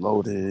be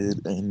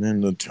loaded, and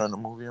then to turn the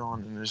movie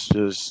on, and it's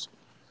just.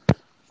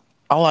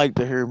 I like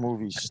to hear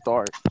movies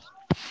start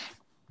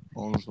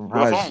on some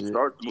high shit.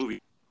 Start the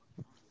movie.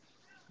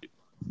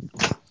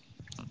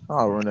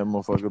 I'll run that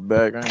motherfucker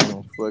back. I ain't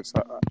gonna flex.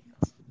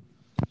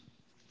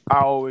 I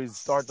always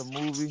start the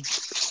movie.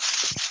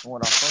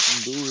 What I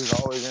fucking do is I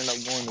always end up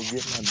going to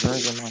get my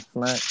drink and my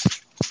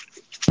snacks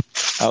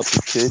out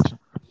the kitchen.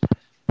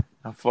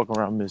 I fuck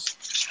around miss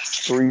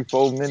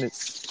 3-4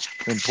 minutes,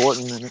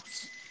 important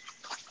minutes.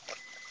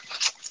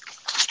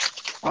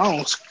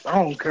 I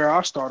don't care.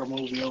 I'll start a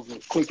movie over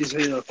quick as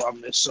hell if I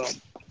miss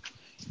something.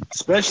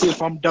 Especially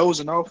if I'm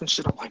dozing off and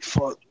shit. I'm like,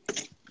 fuck,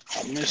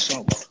 I missed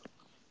something.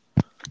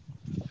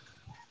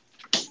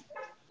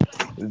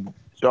 Did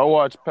y'all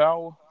watch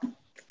Power?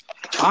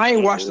 I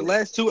ain't watched the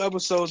last 2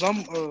 episodes.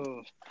 I'm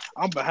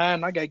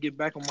behind. I gotta get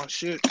back on my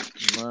shit.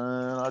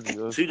 Man, I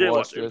just CJ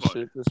watched that Empire.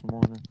 shit this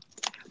morning.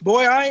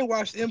 Boy, I ain't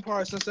watched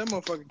Empire since that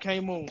motherfucker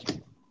came on.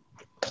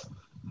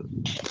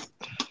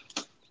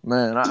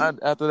 Man,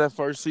 after that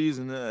first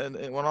season, and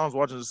when I was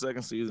watching the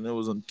second season, it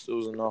was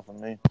enough for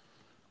me.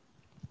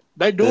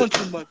 They doing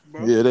too much,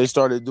 bro. Yeah, they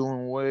started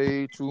doing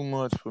way too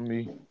much for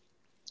me.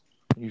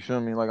 You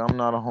feel me? Like, I'm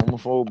not a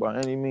homophobe by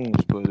any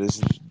means, but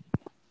it's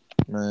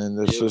man,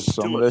 that's Yeah, just too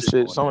some of much that shit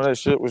shit. going Some on. of that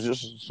shit was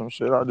just some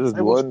shit I just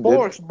It was wasn't.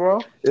 forced, bro.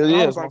 And I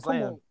Yeah, was that's what like, I'm come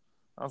saying. on.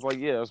 I was like,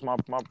 yeah, it's my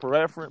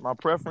preference. My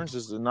preference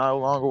is to no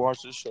longer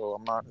watch this show.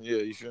 I'm not. Yeah,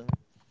 you feel me?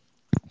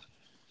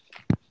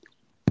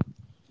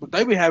 But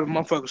they be having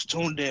motherfuckers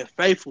tuned in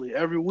faithfully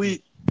every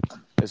week.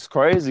 It's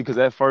crazy because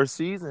that first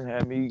season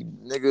had me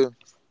nigga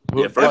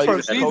Yeah, hooked first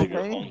like season had a nigga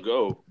cocaine. on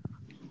go.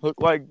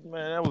 Hooked like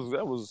man, that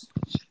was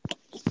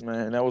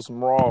man, that was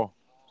some raw.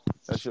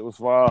 That shit was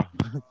fire.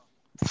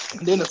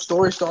 And then the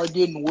story started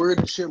getting weird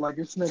and shit. Like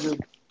this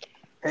nigga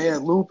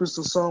had lupus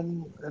or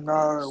something, and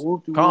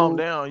whoopty Calm whoop.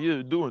 down,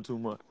 you're doing too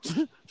much.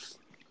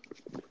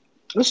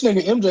 This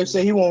nigga MJ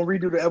said he won't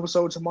redo the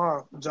episode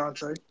tomorrow. John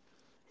Trey,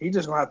 he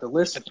just gonna have to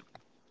listen,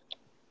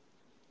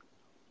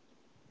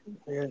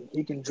 and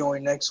he can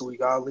join next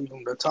week. I'll leave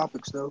him the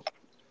topics though.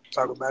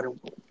 Talk about it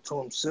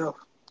to himself.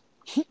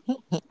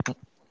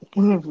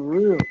 For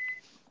real,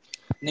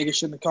 nigga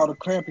shouldn't have caught a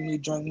cramp and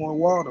need to drink more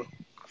water.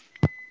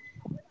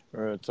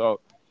 Real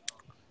talk.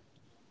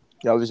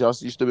 Y'all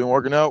still been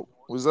working out?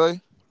 Was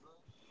they?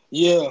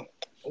 Yeah,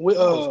 we That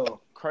was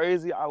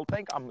crazy. I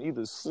think I'm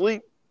either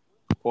asleep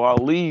or I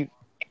leave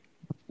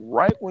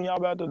right when y'all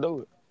about to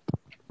do it.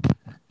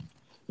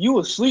 You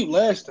was asleep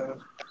last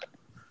time.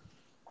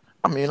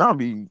 I mean,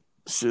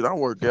 I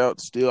work out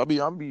still.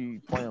 I'll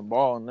be playing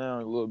ball now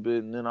a little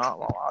bit, and then I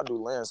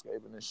do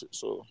landscaping and shit.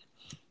 So,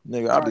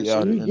 nigga, I Right, be so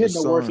out you in the getting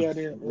the sun. workout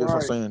in, That's what I'm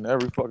right? saying.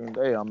 Every fucking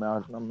day, I'm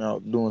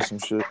out doing some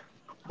shit.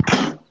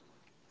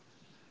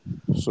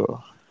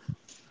 So,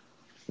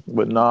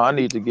 but nah, I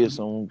need to get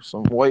some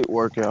weight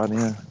workout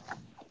in.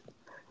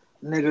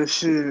 Nigga,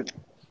 shit.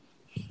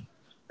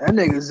 That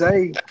nigga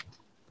Zay,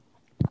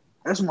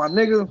 that's my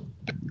nigga.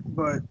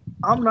 But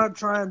I'm not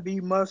trying to be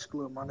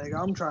muscular, my nigga.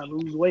 I'm trying to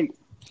lose weight.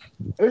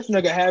 This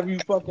nigga have you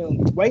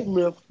fucking weight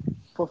lift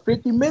for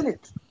 50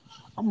 minutes.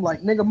 I'm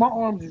like, nigga, my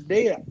arms is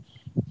dead.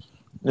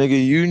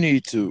 Nigga, you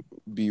need to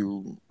be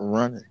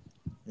running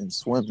and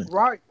swimming.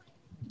 Right,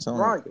 I'm telling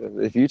right. you,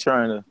 if you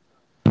trying to,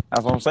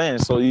 that's what I'm saying.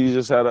 So you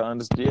just have to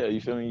understand. Yeah,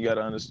 you feel me? You got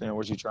to understand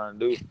what you're trying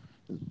to do.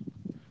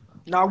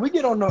 Now we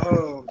get on that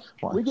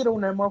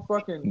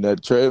motherfucking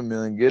That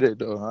treadmill and get it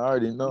though. I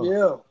already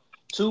know.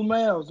 2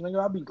 miles,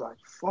 nigga. I be like,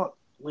 fuck,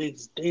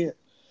 legs dead.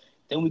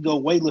 Then we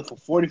go weightlift for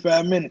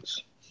 45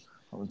 minutes.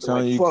 I'm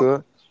telling you,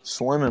 could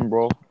swimming,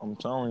 bro. I'm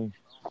telling you.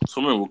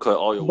 Swimming will cut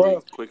all your Bro,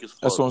 weight quick as fuck.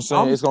 That's what I'm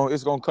saying. It's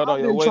gonna cut all I've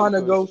your been weight. trying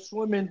to go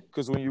swimming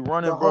Because when you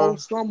running, the bro, whole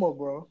summer,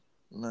 bro.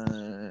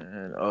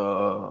 man,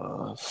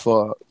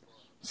 fuck,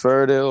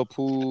 Fairdale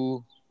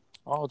pool,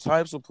 all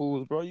types of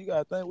pools, bro. You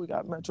gotta think we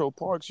got Metro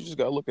Parks. You just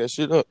gotta look that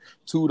shit up.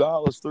 $2,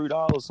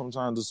 $3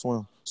 sometimes to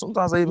swim.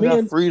 Sometimes they even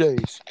got free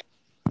days.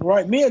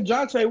 Right, me and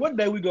Jonte, what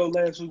day we go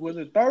last week? Was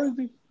it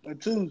Thursday or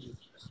Tuesday?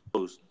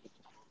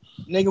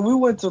 Nigga, we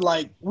went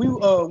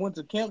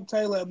to Camp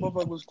Taylor. That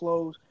motherfucker was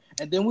closed,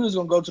 and then we was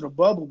gonna go to the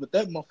Bubble, but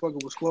that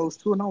motherfucker was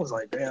closed too. And I was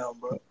like, damn,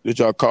 bro. Did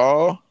y'all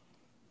call?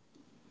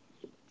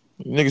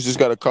 Niggas just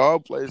gotta call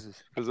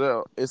places because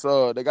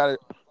they got it.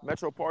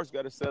 Metro Parks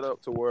got it set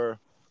up to where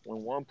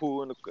when one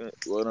pool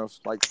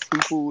like 2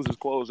 pools is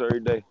closed every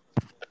day.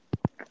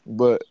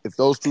 But if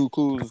those 2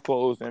 pools is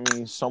closed, that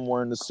means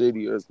somewhere in the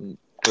city there's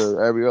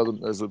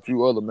a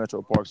few other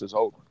Metro Parks that's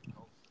open.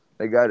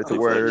 They got it to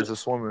where there's a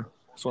swimming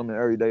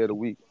every day of the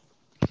week.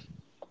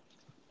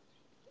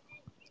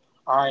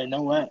 I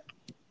know that.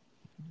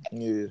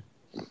 Yeah.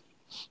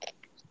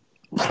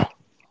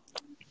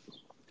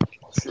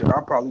 Shit,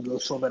 I'll probably go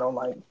swimming on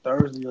like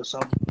Thursday or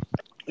something.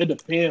 It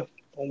depends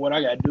on what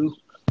I gotta do.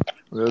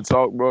 Real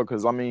talk, bro.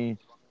 Because I mean,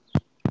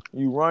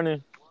 you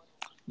running,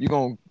 you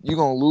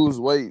gonna lose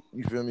weight.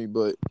 You feel me?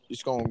 But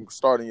it's gonna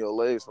start in your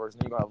legs first.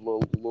 And you gonna have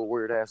little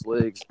weird ass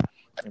legs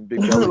and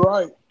big belly.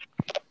 Right.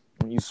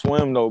 When you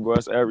swim though, bro,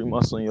 it's every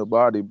muscle in your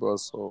body, bro.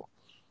 So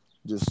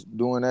just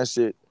doing that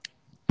shit,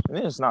 and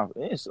then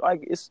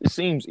it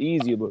seems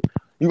easier, but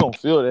you gonna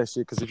feel that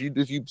shit. Because if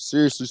you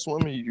seriously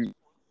swimming, you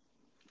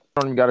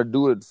don't even gotta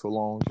do it for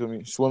long. You feel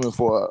me? Swimming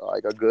for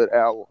like a good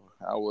hour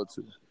or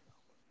 2.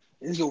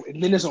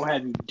 And then it's gonna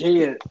have you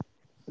dead,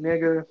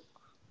 nigga.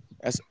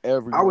 That's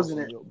every muscle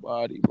in your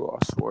body, bro.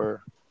 I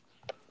swear.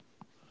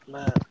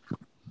 Man.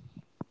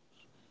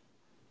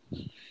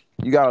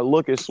 You gotta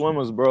look at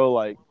swimmers, bro.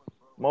 Like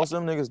most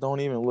of them niggas don't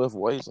even lift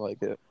weights like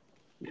that.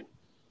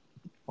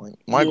 Like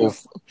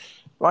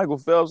Michael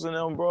Phelps and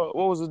them, bro.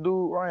 What was the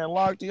dude? Ryan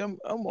Lochte. Them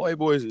white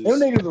boys is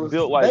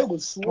built like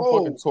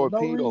fucking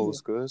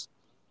torpedoes, cuz.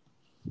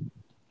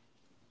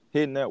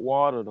 Hitting that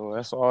water though.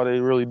 That's all they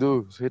really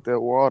do is hit that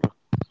water.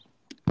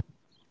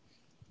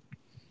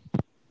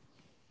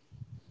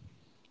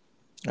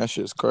 That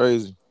shit's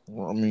crazy.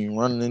 I mean,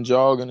 running and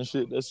jogging and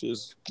shit, that's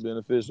just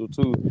beneficial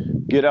too.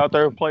 Get out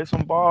there and play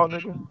some ball,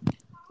 nigga.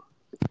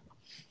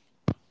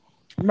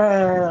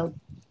 Man.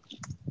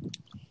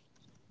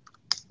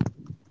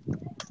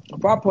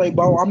 If I play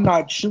ball, I'm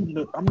not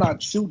shooting.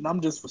 I'm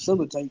just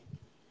facilitating.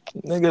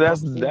 Nigga, that's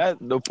that.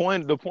 The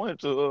point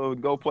to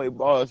go play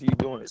ball if you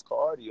doing is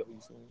cardio. You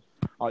feel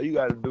me? All you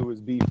gotta do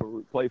is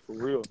play for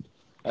real.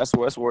 That's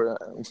where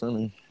you feel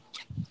me?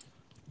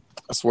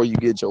 That's where you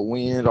get your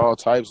wind, all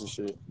types of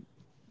shit.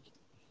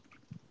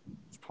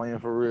 Just playing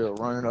for real,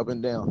 running up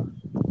and down.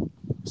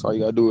 That's all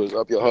you gotta do is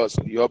up your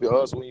hustle. You up your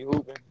hustle when you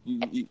hooping,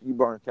 you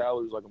burn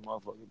calories like a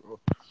motherfucker, bro.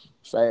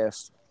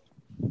 Fast.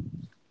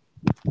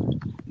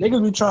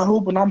 Niggas be trying to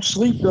hoop and I'm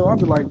asleep though. I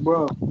be like,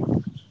 bro,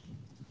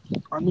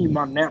 I need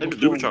my nap.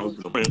 Niggas do be trying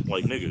to hoop in the morning,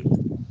 like nigga.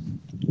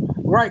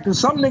 Right, because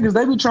some niggas,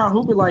 they be trying to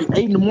hoop at like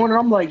 8 in the morning.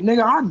 I'm like,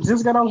 nigga, I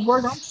just got off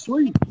work. I'm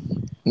asleep.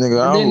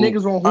 Nigga, And then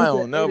niggas won't hoop I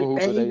don't never 8 hoop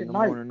at 8 in the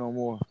night. morning no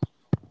more.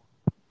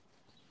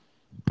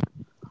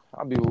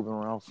 I be hooping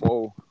around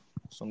 4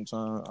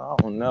 sometimes. I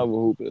don't never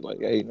hoop at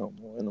like 8 no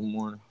more in the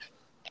morning.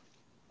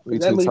 Be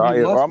That too leave you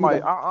tired. Or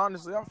musty,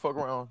 honestly, I fuck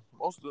around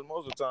most of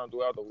the time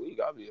throughout the week.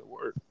 I be at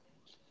work.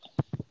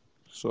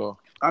 So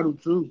I do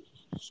too.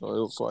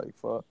 So it's like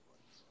fuck.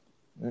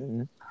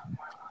 Mm-hmm.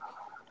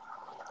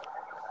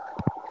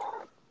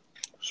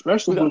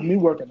 Especially with me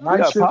working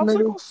night shift,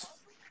 nigga.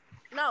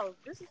 No,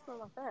 this is for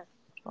my fast.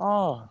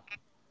 Oh.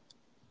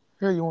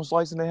 Here, you want to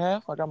slice it in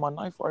half? I got my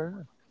knife right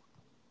here.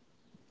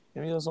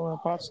 Give me some of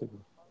that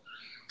popsicle.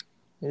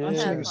 My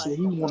Yeah. nigga said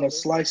he want to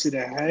slice it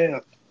in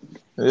half.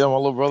 Yeah, my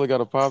little brother got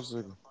a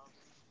popsicle.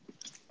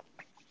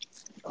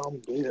 I'm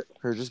dead.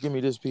 Here, just give me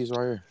this piece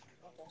right here.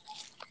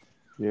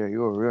 Yeah,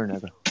 you a real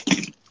nigga.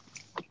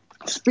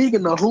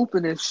 Speaking of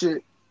hooping and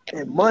shit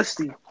and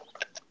musty,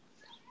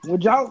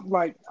 would y'all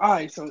like? All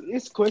right, so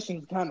this question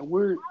is kind of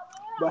weird,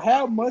 but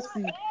how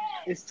musty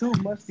is too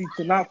musty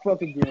to not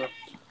fuck a girl?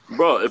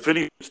 Bro, if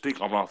any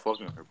stink, I'm not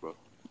fucking her, bro.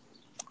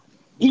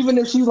 Even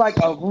if she's like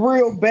a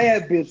real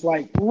bad bitch,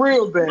 like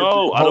real bad.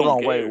 No, bitch. I don't Hold on,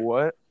 care. wait,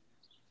 what?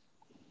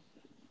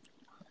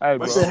 Hey,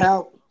 bro. I said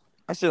how.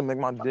 I should make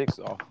my dick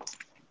soft.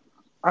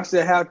 I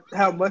said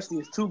how musty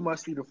is too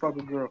musty to fuck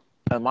a girl?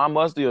 Am I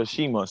musty or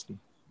she musty?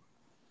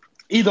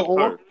 Either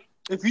or. Her.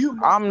 If you,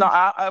 I'm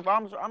not.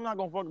 I'm not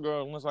gonna fuck a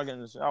girl unless I get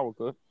in the shower,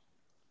 cuz.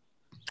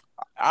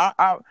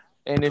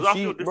 And if I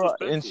she, feel bro,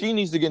 and disrespectful. she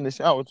needs to get in the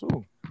shower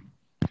too.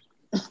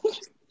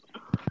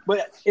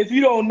 But if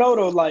you don't know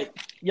though, like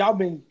y'all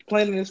been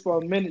planning this for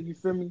a minute, you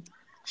feel me?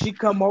 She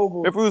come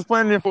over. If we was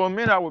planning it for a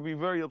minute, I would be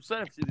very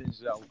upset if she didn't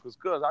shower,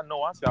 cause I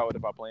know I showered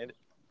if I planned it.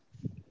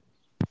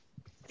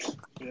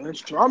 Yeah, that's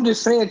true. I'm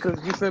just saying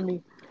because you feel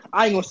me.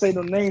 I ain't gonna say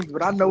no names,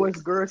 but I know it's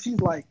a girl. She's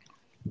like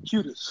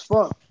cute as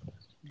fuck,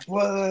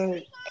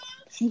 but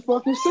she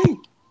fucking see,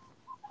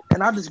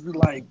 and I just be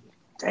like,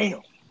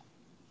 damn,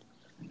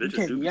 you Bitches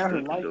can't do be out here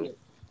stink, like though. that.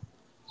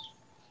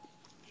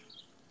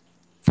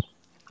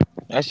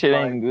 That shit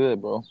Like, ain't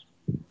good, bro.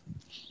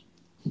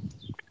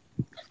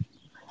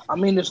 I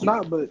mean, it's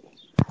not, but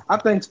I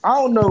think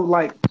I don't know,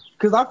 like,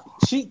 cause I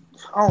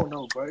don't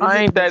know, bro. I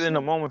ain't that in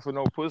the moment for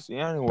no pussy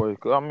anyway.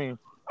 Cause I mean,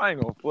 I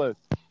ain't gonna flex.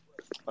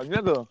 A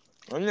nigga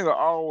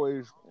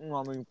always, you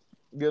know what I mean,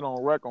 get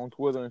on wreck on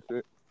Twitter and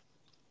shit.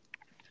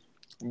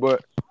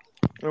 But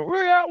in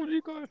reality,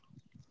 cause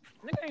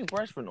nigga ain't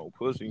fresh for no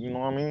pussy, you know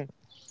what I mean?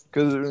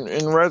 Cause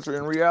in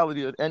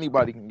reality,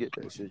 anybody can get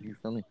that shit. You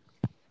feel me?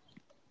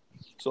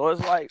 So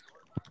it's like,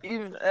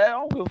 even I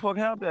don't give a fuck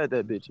how bad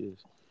that bitch is.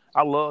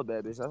 I love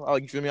that bitch.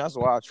 You feel me? That's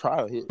why I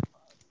try to hit.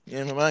 You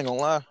know what I mean? I ain't gonna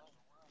lie.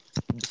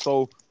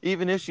 So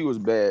even if she was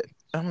bad,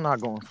 I'm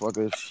not gonna fuck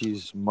her if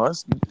she's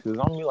musty. Cause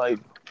I'm be like,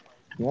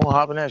 you wanna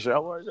hop in that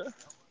shower like that?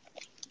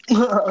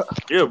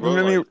 Yeah, bro. You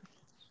know what I mean? Like,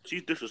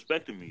 she's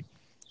disrespecting me.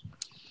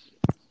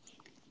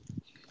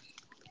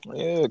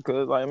 Yeah,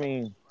 cause I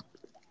mean,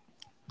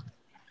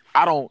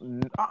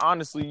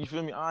 honestly, you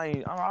feel me? I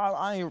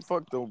ain't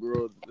fucked no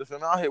girl. You feel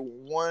me? I hit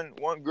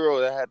one girl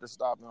that had to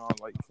stop, and I was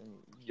like, you feel me?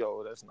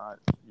 Yo, that's not.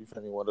 You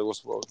feel me? What it was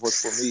for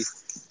me?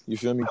 You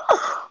feel me?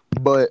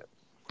 But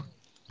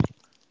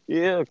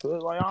yeah,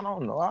 cause like I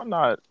don't know. I'm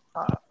not.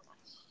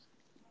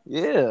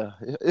 Yeah,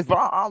 if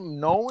I'm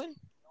knowing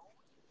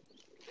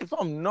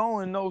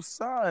no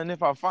sign,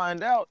 if I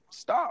find out,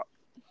 stop.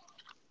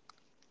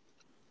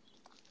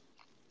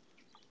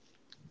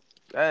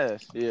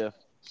 Yeah.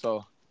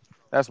 So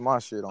that's my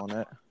shit on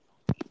that.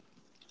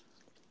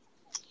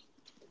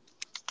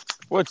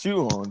 What you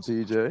on,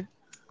 TJ?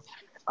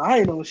 I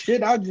ain't no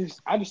shit. I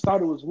just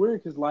thought it was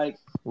weird because like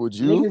Would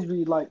you? niggas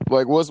be like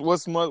what's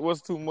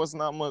too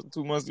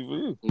musty for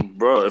you?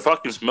 Bro, if I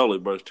can smell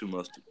it, bro, it's too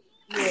musty.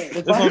 yeah,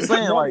 That's what I'm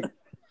saying. Like,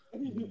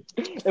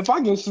 if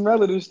I can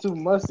smell it, it's too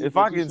musty. if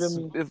I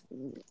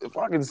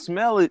can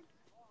smell it,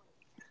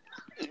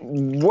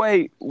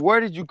 wait, where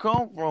did you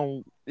come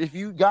from? If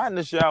you got in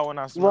the shower and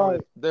I smell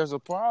it, there's a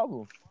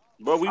problem.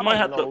 Bro, we might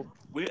have to.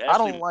 I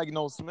don't like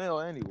no smell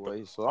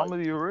anyway, so I'm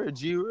gonna be real.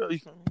 You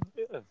feel me?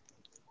 Yeah.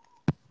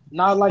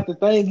 Now, like the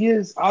thing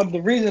is,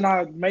 the reason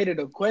I made it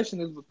a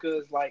question is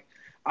because like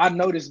I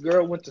know this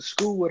girl went to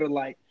school with her.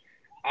 Like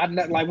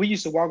we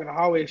used to walk in the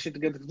hallway and shit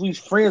together because we was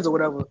friends or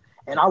whatever.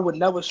 And I would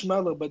never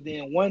smell her, but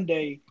then one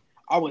day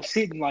I was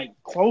sitting like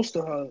close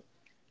to her,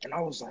 and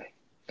I was like,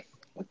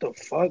 what the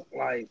fuck?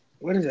 Like,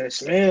 what is that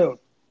smell?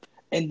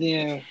 And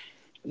then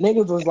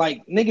niggas was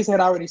like, niggas had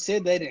already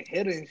said they didn't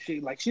hit her and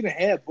shit. Like, she done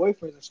had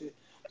boyfriends and shit.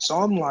 So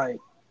I'm like,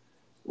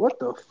 what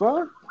the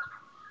fuck?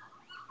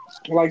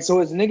 Like, so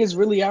is niggas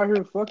really out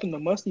here fucking the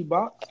musty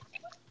box?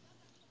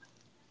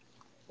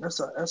 That's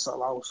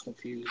all I was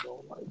confused on.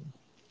 Like,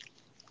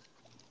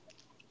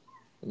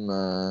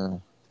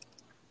 Man,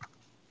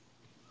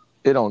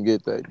 it don't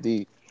get that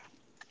deep.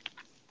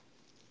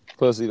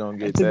 Pussy don't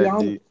get and to be that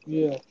honest, deep.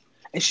 yeah.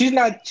 And she's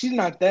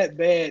not that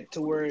bad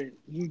to where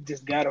you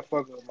just gotta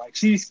fuck her. Like,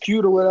 she's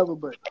cute or whatever,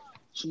 but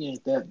she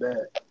ain't that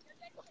bad.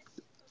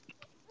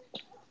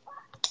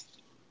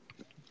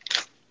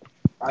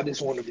 I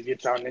just wanted to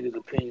get y'all niggas'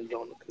 opinions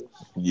on it.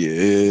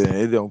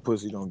 Yeah,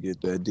 pussy don't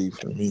get that deep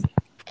for me.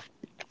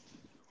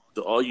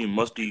 To all you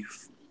musty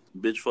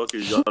bitch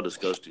fuckers, y'all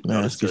disgusting.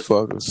 Y'all Nasty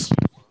disgusting.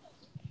 fuckers.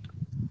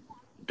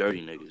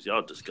 Dirty niggas.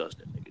 Y'all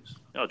disgusting niggas.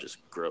 Y'all just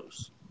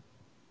gross.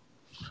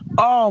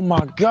 Oh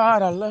my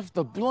God, I left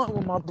the blunt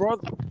with my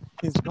brother.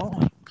 It's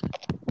gone.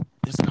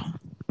 It's gone.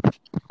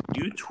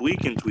 You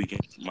tweaking,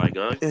 my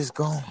guy. It's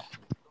gone.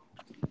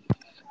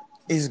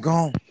 It's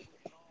gone.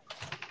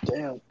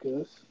 Damn,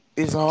 cuz.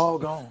 It's all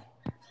gone.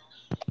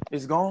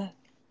 It's gone.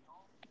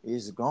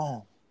 It's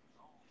gone.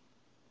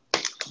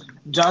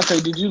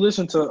 Jonte, did you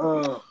listen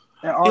to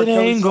that R. It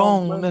Kelly ain't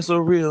song? gone. That's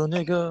a real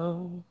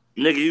nigga.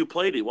 Nigga, you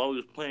played it while we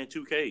was playing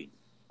 2K.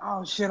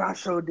 Oh shit, I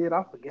sure did.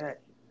 I forgot.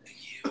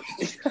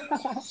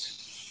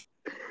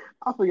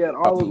 I forgot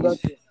all about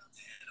that.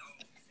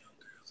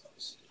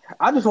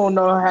 I just want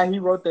to know how he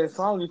wrote that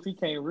song if he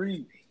can't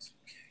read.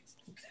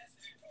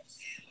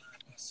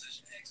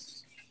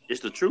 It's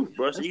the truth,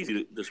 bro. It's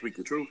easy to speak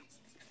the truth.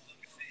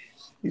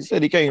 He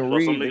said he can't Well,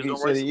 read. some niggas He don't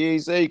said write. he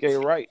said he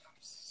can't write.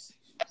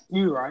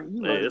 You right.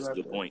 You right. Hey, that's a about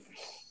good that. point.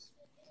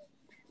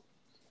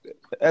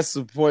 That's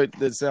the point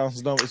that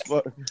sounds dumb as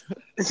fuck.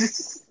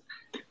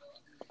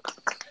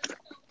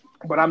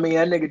 But I mean,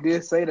 that nigga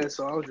did say that,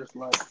 so I was just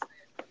like,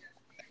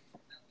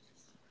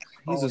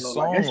 He's a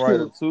like, that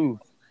songwriter shit- too.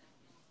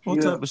 What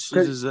Yeah, type of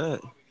shit is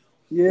that?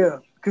 Yeah,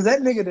 because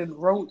that nigga done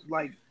wrote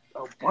like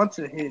a bunch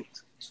of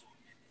hits.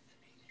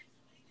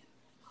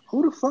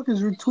 Who the fuck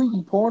is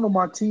retweeting porn on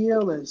my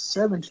TL at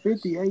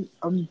 7:58?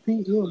 I mean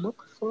PM. What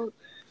the fuck?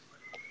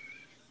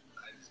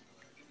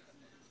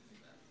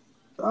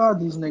 Ah,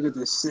 these niggas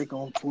are sick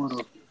on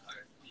Twitter.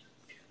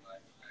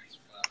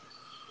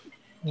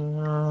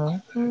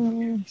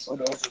 What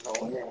else is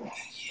on here?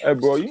 Hey,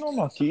 bro, you know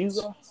my keys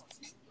are?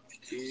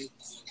 You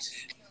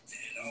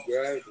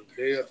grabbed them.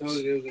 I told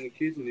you they was in the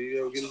kitchen. Did you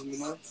ever get them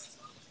tonight?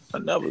 I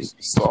never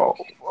saw.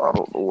 I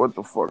don't know what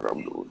the fuck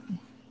I'm doing.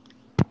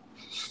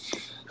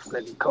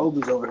 Nigga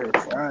Kobe's over here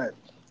fried.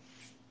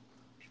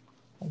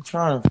 I'm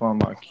trying to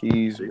find my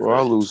keys, bro.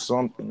 I lose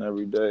something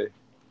every day.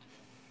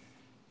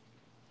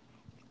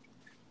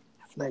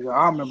 Nigga,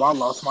 I remember I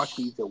lost my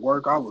keys at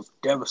work. I was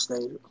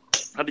devastated.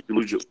 How did you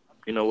lose your?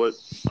 You know what?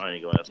 I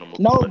ain't gonna ask no more.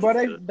 No,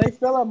 questions. bro, they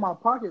fell out my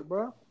pocket,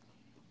 bro.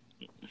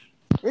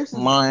 This is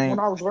Mine. when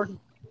I was working.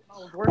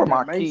 Where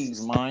my at Macy's.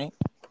 keys, mine?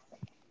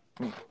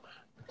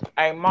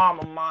 Hey,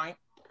 mama, mine.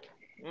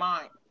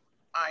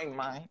 I ain't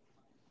mine.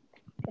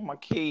 Where my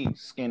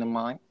keys, skinny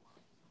mine?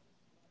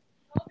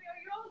 Kobe, are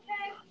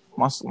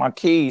you okay? My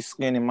keys,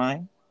 skinny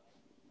mine.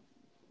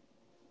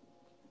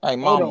 Hey, Hold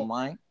mama, on.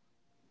 mine.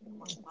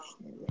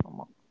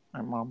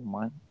 Hey, mama,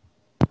 mine.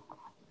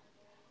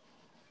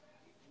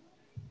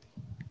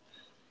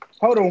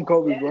 Hold on,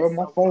 Kobe, bro.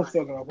 My phone's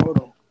fucking up. Hold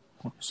on.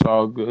 It's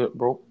all good,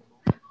 bro.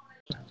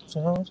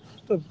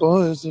 The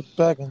boys are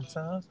back in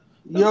town.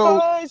 Yo,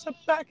 boys are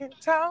back in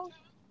town.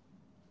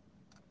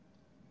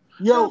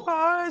 yo,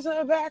 boys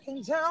are back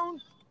in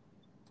town.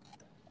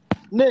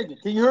 nigga,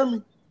 can you hear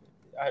me?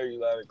 I hear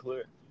you loud and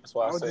clear. That's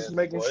why I was just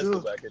making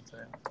sure. back in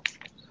town.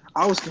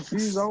 I was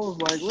confused. I was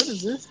like, what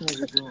is this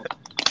nigga doing?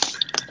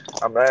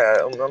 I'm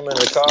in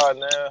the car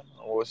now.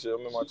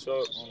 I'm in my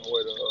truck on the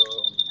way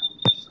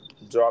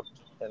to drop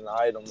an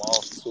item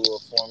off to a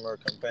former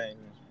companion.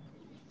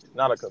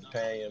 Not a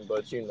companion,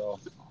 but you know.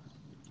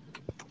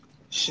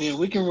 Shit,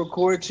 we can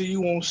record till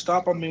you won't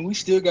stop. I mean, we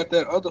still got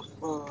that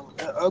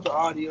other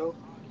audio.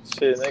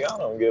 Shit, nigga, I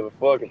don't give a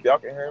fuck. If y'all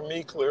can hear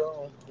me clear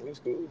on, it's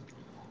cool.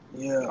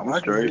 Yeah, I'm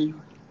I can hear straight.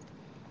 you.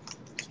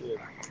 Shit.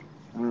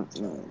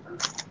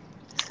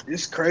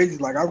 It's crazy.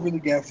 Like, I really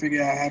got to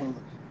figure out how to.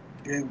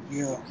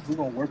 Yeah, we're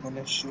going to work on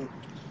this shit.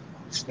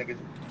 This nigga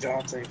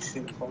Jonte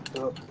shit fucked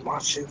up. My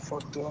shit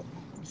fucked up.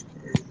 It's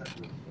crazy.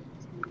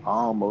 I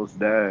almost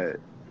died.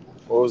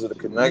 What was it, a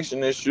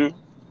connection issue?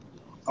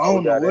 I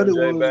don't know got what it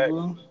MJ was, back.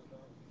 bro.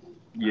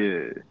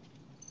 Yeah.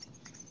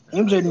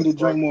 MJ need to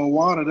drink more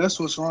water. That's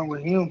what's wrong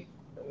with him.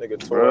 That nigga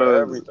tore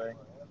Bruh. everything.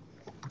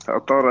 I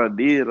thought I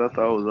did. I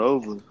thought it was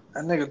over.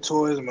 That nigga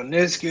tore his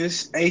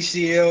meniscus,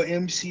 ACL,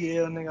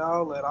 MCL, nigga,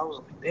 all that. I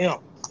was like, damn.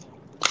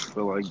 I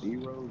feel like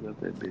D-Rose got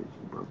that bitch.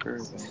 He broke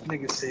everything. This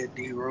nigga said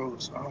D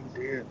Rose. I'm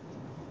dead.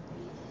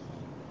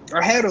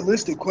 I had a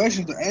list of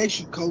questions to ask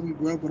you, Kobe,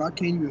 bro, but I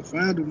can't even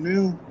find them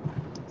now.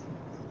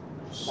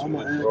 I'm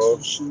gonna ask bro.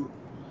 you shit.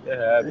 It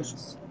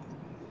happens.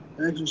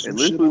 Actually, some At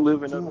least shit we on the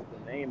living up jump. to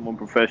the name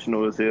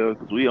unprofessional as hell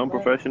because we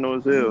unprofessional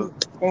as hell.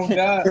 Oh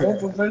God,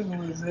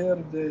 unprofessional as hell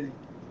today.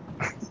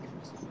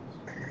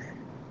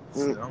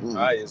 Shit, I'm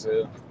high as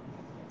hell.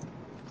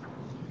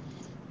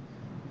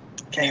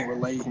 Can't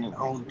relate. I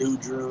don't do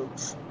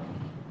drugs.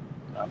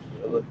 I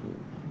feel it.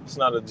 It's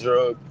not a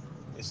drug.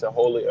 It's a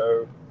holy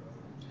herb.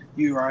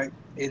 You right.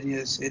 It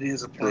is. It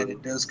is a plant. True.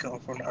 It does come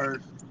from the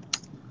earth.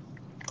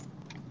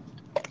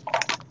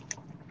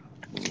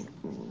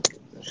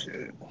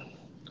 Shit.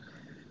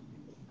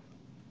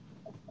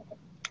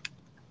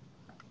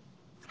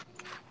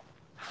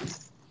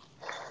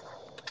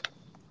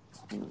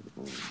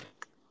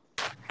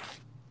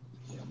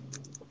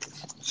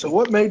 So,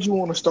 what made you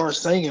want to start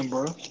singing,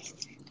 bro?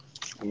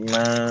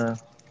 Man,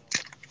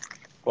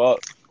 fuck.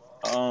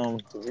 To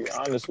be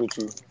honest with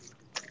you,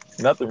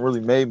 nothing really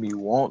made me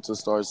want to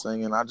start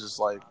singing. I just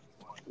like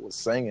was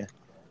singing.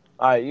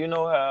 All right, you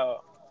know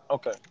how?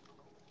 Okay.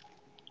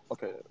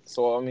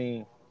 So I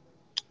mean,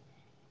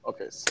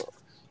 okay. So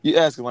you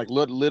asking like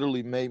what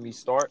literally made me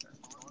start?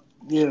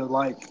 Yeah,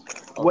 like,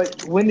 Okay.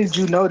 when did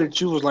you know that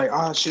you was like,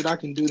 ah, shit, I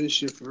can do this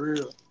shit for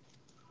real?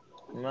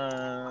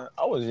 Man,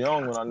 I was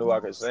young when I knew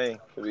I could sing.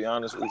 To be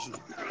honest with you,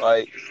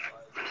 like,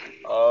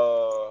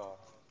 uh,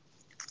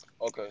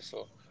 okay.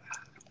 So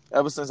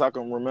ever since I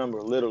can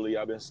remember, literally,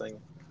 I've been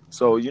singing.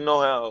 So you know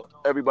how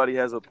everybody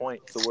has a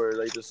point to where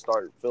they just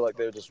feel like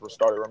they just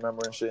started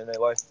remembering shit in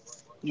their life.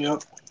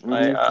 Yep.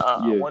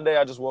 Yeah. One day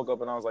I just woke up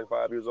and I was like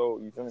 5 years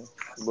old. You feel me?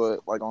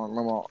 But like I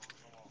remember,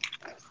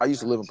 I used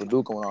to live in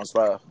Paducah when I was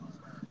 5.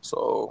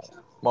 So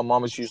my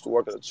mama used to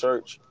work at a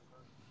church,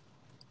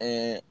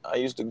 and I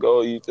used to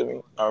go. You feel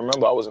me? I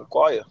remember I was in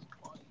choir.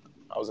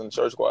 I was in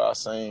church choir. I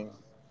sang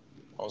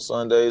on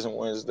Sundays and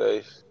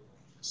Wednesdays,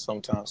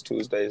 sometimes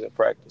Tuesdays at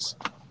practice.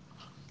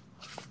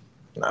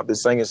 And I've been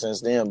singing since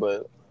then.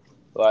 But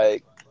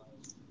like,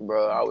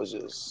 bro, I was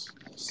just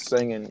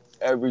singing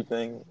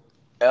everything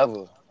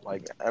ever.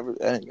 Like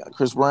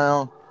Chris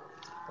Brown,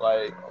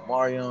 like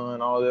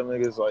Marion, all them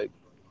niggas. Like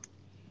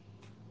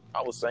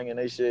I was singing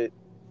they shit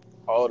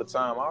all the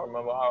time. I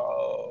remember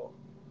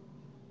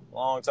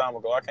long time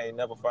ago. I can't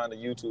never find a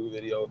YouTube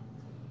video.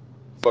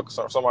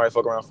 Somebody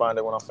fuck around, find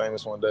it when I'm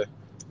famous one day.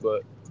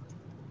 But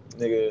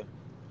nigga,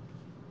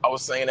 I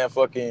was singing that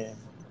fucking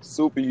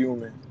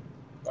Superhuman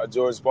by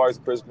George Sparks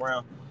and Chris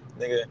Brown.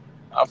 Nigga,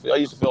 I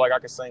used to feel like I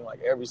could sing like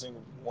every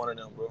single one of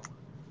them, bro.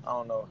 I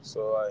don't know.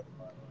 So like,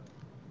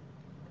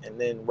 and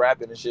then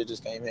rapping and shit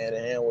just came hand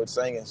in hand with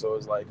singing. So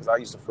it's like, cause I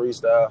used to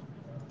freestyle.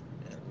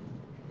 And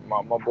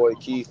my boy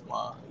Keith,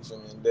 you feel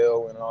me, and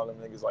Dale and all them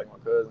niggas like my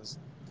cousins.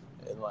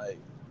 And like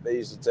they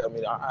used to tell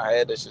me I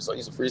had that shit. So I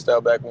used to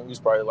freestyle back when we was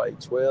probably like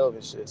 12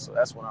 and shit. So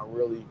that's when I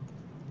really,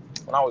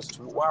 when I was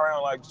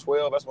around like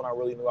 12, that's when I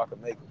really knew I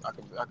could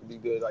be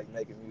good like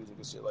making music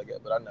and shit like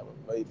that. But I never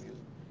made music.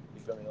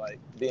 You feel me? Like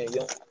being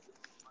young,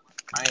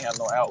 I ain't have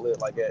no outlet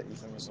like that. You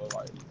feel me? So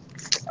like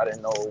I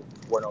didn't know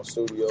where no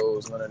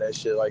studios, none of that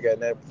shit like that.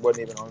 And that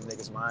wasn't even on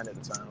niggas' mind at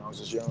the time. I was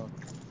just young.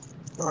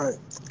 All right.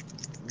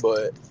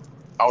 But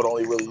I would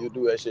only really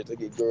do that shit to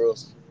get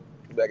girls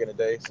back in the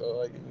day. So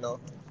like, you know.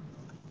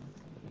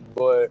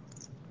 But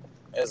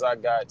as I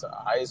got to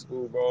high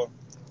school, bro,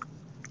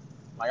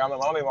 like I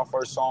made my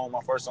first song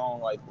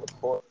like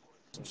record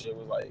some shit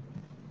was like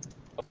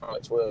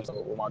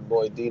 12 with my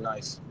boy D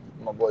Nice,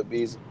 my boy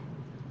Beezy.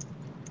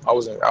 I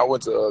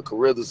went to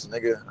Carruthers,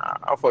 nigga.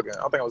 I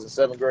think I was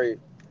in 7th grade.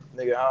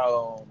 Nigga,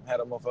 I had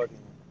a motherfucking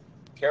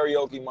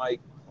karaoke mic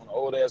on an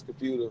old ass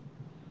computer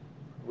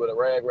with a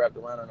rag wrapped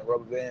around it and a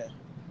rubber band.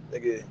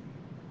 Nigga,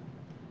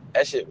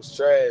 that shit was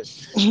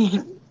trash.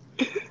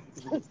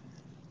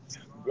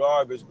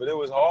 Garbage, but it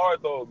was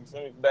hard though. You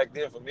feel me? Back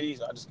then for me,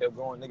 so I just kept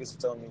going. Niggas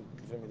were telling me,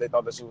 you feel me? They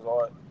thought that shit was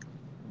hard.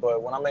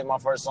 But when I made my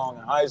first song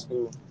in high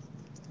school,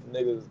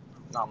 niggas,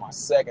 not my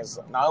second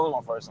song. No, it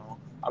was my first song.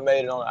 I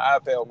made it on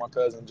the iPad with my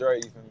cousin Dre.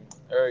 You feel me?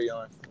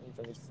 Arion. You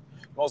feel me?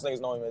 Most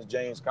niggas know him as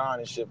James Conn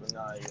and shit, but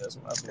nah, yeah, that's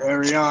my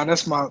Arion,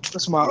 that's my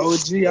OG. I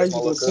used to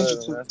go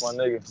attention to. That's my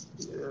nigga.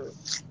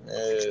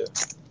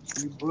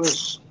 Yeah. You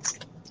Bush.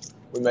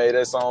 We made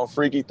that song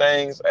Freaky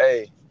Things.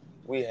 Hey,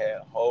 we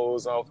had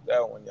hoes off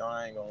that one, y'all.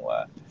 I ain't gonna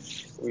lie.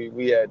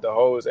 We had the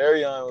hoes.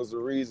 Arion was the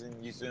reason,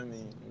 you feel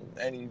me,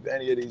 any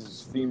of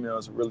these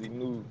females really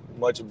knew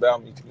much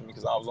about me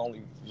because I was only,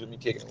 you feel me,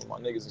 kicking it with my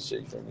niggas and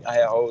shit, you feel me. I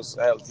had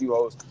a few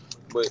hoes,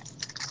 but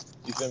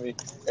you feel me,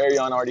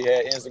 Arion already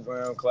had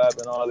Instagram,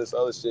 clapping, all this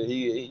other shit.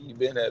 He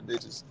been had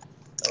bitches.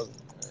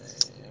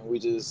 And we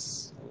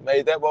just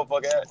made that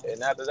motherfucker.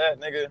 And after that,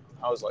 nigga,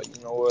 I was like,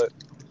 you know what?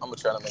 I'm gonna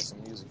try to make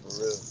some music for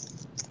real.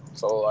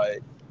 So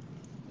like,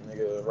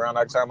 nigga, around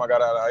that time I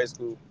got out of high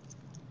school,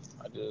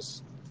 I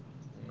just,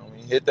 you know what I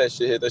mean, hit that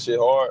shit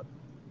hard.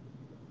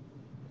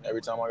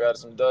 Every time I got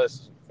some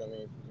dust, you feel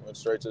me, went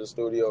straight to the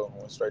studio,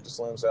 went straight to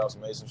Slim's house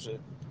and made some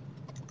shit.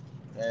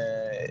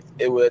 And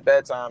it was at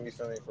that time, you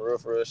feel me, for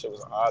real, shit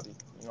was a hobby.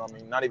 You know what I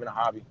mean? Not even a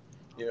hobby.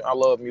 You know, I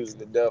love music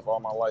to death all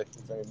my life,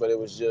 you feel me? But it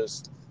was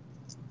just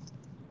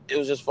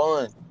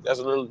fun. That's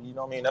a little, you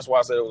know what I mean? That's why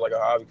I said it was like a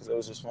hobby, because it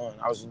was just fun.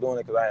 I was just doing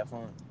it because I had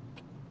fun.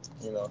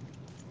 you know.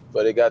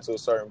 But it got to a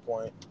certain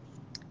point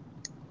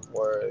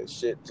where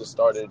shit just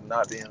started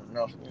not being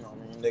enough. You know, I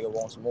mean, nigga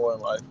wants more in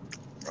life,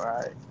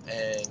 Right.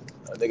 and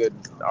a nigga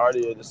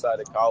already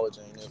decided college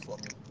ain't it for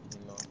me.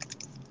 You know,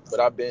 but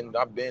I've been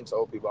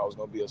told people I was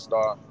gonna be a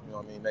star. You know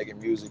what I mean, making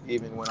music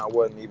even when I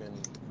wasn't even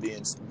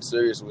being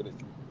serious with it.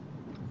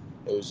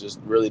 It was just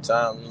really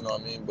time. You know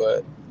what I mean,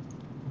 but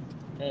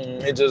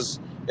it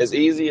just as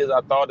easy as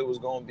I thought it was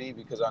gonna be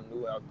because I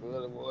knew how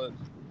good it was.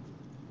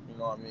 You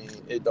know what I mean?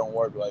 It don't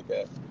work like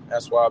that.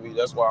 That's why I'm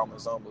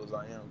as humble as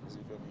I am. Cause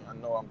you feel me? I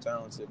know I'm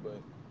talented,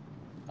 but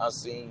I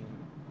seen,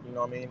 you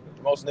know what I mean?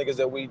 Most niggas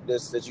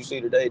that you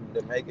see today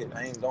that make it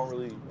ain't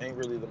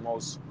really the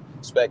most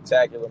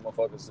spectacular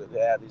motherfuckers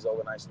that have these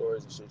overnight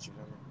stories and shit. You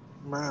feel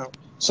me? Man,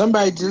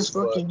 somebody just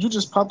But you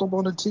just popped up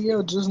on the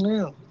TL just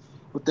now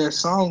with that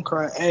song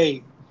cry.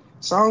 Hey,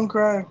 song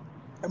cry,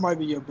 that might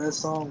be your best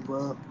song,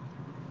 bro.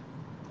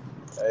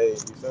 hey,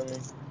 you feel me?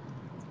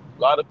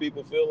 A lot of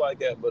people feel like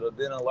that, but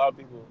then a lot of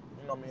people,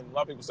 you know what I mean? A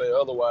lot of people say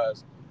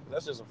otherwise.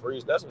 That's just a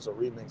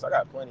remix. I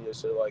got plenty of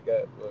shit like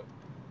that, but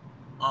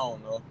I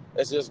don't know.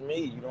 It's just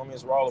me, you know what I mean?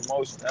 It's raw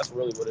emotion. That's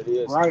really what it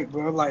is. Right,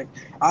 bro. Like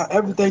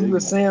everything you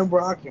were saying,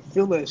 bro, I can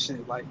feel that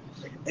shit. Like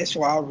that's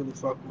why I really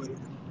fuck with it.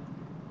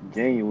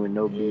 Genuine,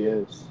 no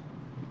Yeah. BS.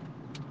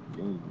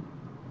 Genuine.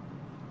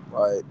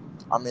 Like,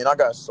 I mean, I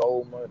got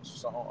so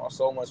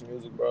much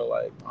music, bro.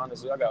 Like,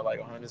 honestly, I got like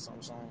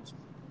 100-some songs.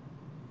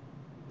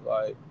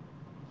 Like,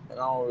 and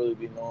I don't really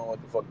be knowing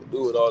what the fuck to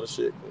do with all the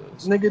shit.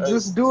 Nigga,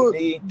 just do it.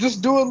 Me,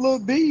 Just do a little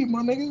B,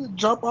 my nigga.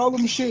 Drop all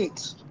them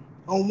shits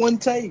on one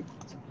tape.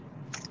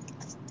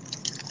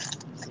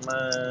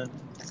 man.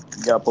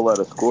 You gotta pull out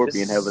a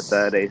Scorpion, have a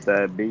side A,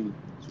 side B.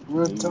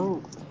 Real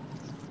talk.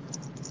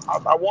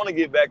 I want to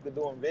get back to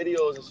doing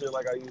videos and shit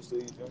like I used to.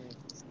 You feel me?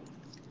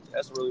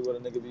 That's really what a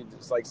nigga be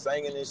just like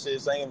singing and shit,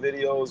 singing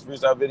videos,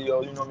 freestyle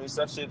videos. You know what I mean?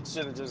 Stuff shit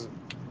that just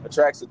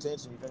attracts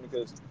attention. You feel me?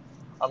 Because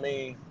I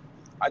mean,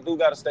 I do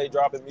gotta stay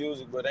dropping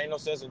music, but ain't no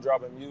sense in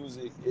dropping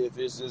music if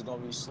it's just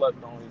gonna be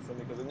slept on. You feel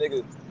me? Because a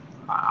nigga,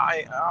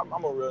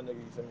 I'm a real nigga.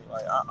 You feel me?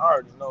 Like I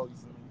already know. You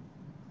feel me?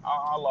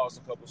 I lost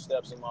a couple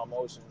steps in my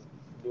emotion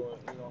doing.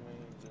 You know what I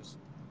mean? Just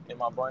in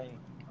my brain.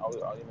 You know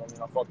what I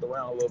mean? I fucked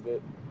around a little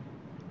bit.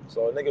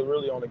 So a nigga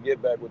really on the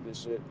get back with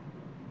this shit.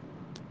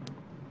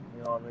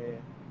 You know what I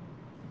mean?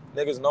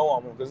 Niggas know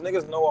I'm because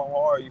niggas know I'm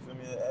hard. You feel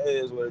me? It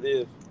is what it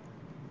is.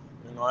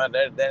 You know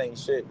that ain't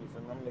shit. You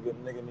feel me?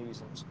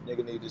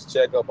 Nigga need this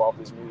check up off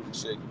this music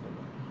shit. You feel me?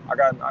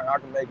 I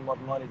can make enough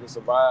money to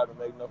survive and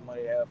make enough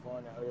money to have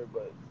fun out here,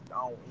 but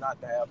I don't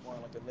not to have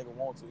fun like a nigga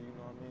want to. You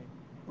know what I mean?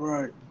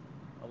 Right.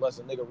 Unless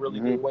a nigga really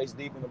get waist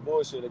deep in the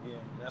bullshit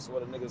again. And that's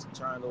what a nigga's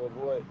trying to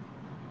avoid.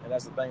 And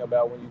that's the thing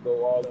about when you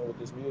go all in with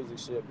this music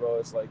shit, bro.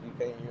 It's like you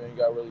ain't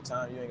got really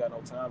time. You ain't got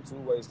no time to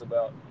waste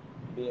about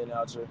being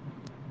out here.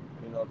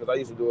 You know, because I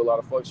used to do a lot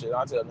of fuck shit.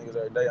 I tell niggas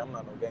every day, I'm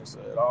not no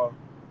gangster at all.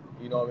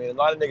 You know what I mean? A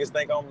lot of niggas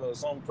think I'm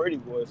some pretty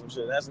boy or some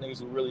shit. That's niggas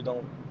who really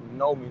don't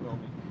know me. You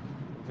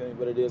feel me?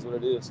 But it is what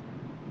it is.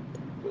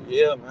 But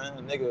yeah,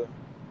 man, nigga, you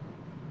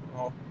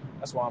know,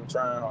 that's why I'm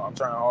trying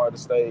hard to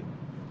stay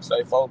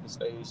focused,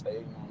 stay, you know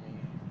what I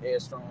mean,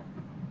 headstrong,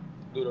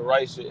 do the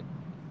right shit. You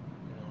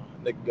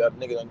know,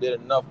 nigga done did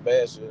enough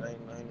bad shit.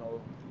 Ain't no, you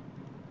know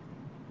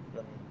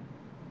what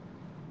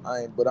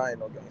I mean? I ain't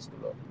no gangster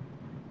though.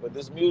 But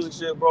this music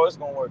shit, bro, it's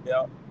gonna work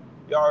out.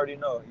 You already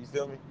know. You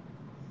feel me?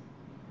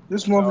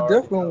 This mother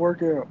definitely gonna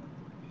work out.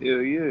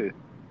 Hell yeah.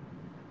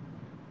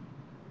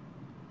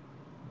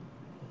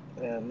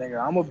 Yeah, nigga,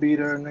 I'm gonna be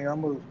there, nigga.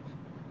 I'm gonna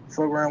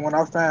fuck around when I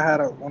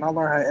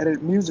learn how to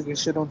edit music and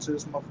shit onto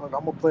this motherfucker.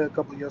 I'm gonna play a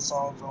couple of your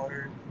songs on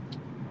here.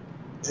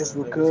 Just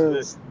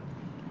because.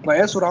 Like,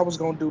 that's what I was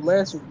gonna do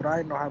last week, but I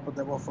didn't know how to put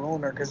that motherfucker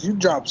on there. Cause you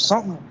dropped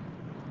something.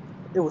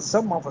 It was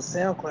something off of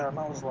SoundCloud, and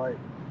I was like,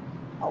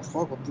 I'll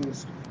fuck with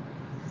this.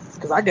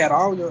 Cause I got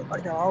all the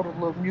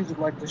little music,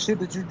 like the shit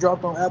that you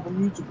dropped on Apple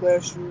Music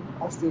last year.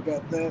 I still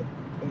got that,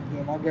 and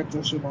then I got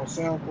your shit on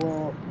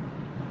SoundCloud.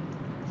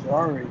 So I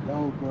already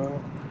know,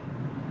 bro.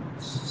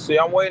 See,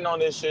 I'm waiting on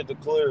this shit to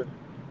clear.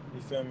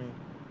 You feel me?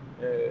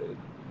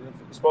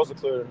 It's supposed to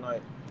clear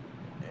tonight,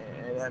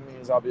 and that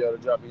means I'll be able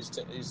to drop these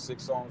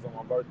 6 songs on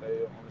my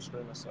birthday on the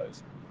streaming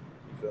sites.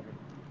 You feel me?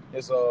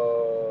 It's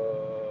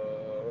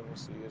let me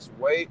see. It's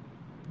Wait,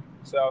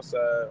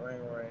 Southside,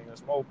 Ring Ring.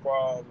 There's More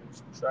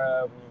Problems,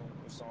 Traveling.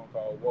 A song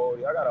called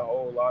Woody. I got a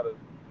whole lot of,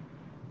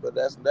 but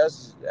that's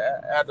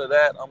after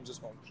that. I'm just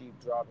gonna keep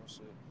dropping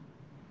shit.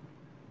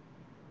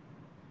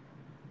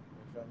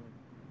 You feel me?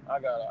 I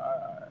don't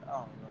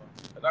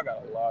know. I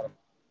got a lot of.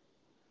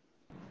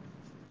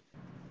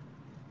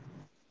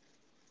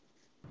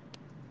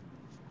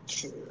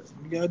 Shit,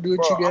 you gotta do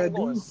what you gotta I'm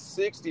going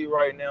 60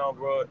 right now,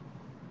 bro.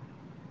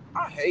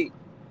 I hate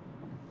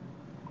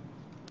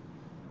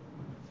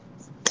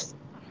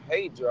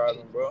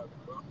driving, bro.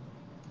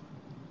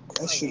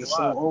 That shit is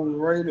so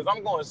overrated. Because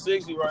I'm going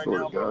 60 right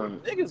now, bro.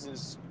 Niggas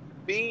is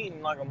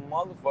speeding like a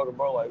motherfucker,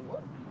 bro. Like,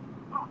 what?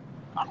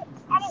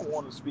 I don't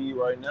want to speed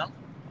right now.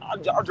 I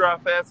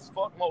drive fast as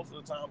fuck most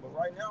of the time, but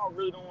right now I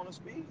really don't want to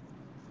speed.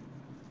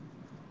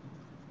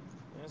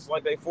 It's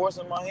like they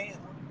forcing my hand.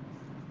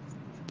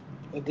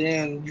 And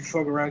then you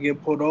fuck around,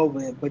 get pulled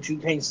over, but you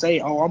can't say,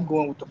 "Oh, I'm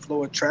going with the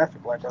flow of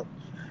traffic." Like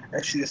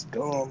that shit's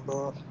dumb,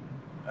 bro.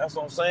 That's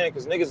what I'm saying,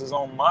 because niggas is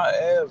on my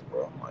ass,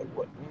 bro. I'm like,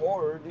 what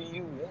more do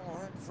you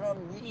want from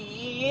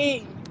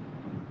me?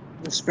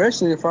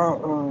 Especially if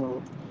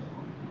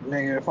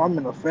nigga, if I'm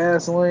in a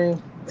fast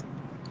lane,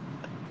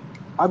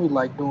 I be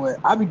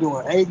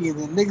doing 80, and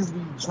then niggas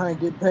be trying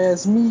to get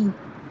past me.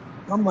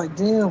 I'm like,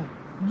 damn,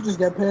 you just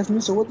got past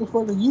me, so what the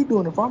fuck are you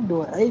doing if I'm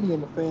doing 80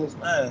 in the fast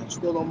lane? Man.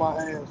 Still on my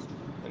ass.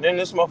 And then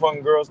this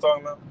motherfucking girl's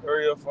talking about,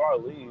 hurry up before I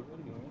leave. What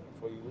do you mean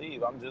before you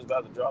leave? I'm just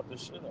about to drop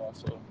this shit off,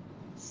 so.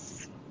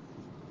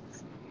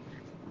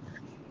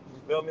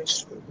 You feel me?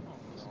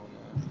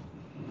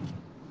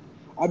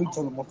 I be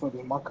telling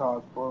motherfuckers my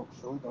car's broke,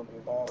 so it don't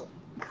even matter.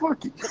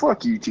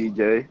 Fuck you,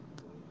 TJ.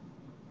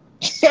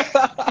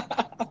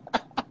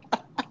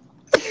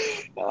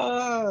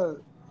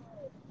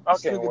 I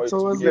can't wait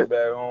to get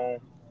back home.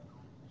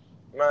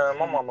 Man,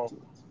 my mama.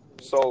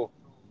 So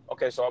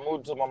I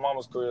moved to my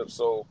mama's crib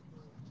so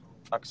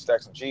I could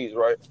stack some cheese,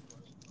 right?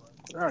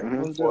 All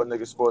right, Before a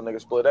nigga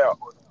split out.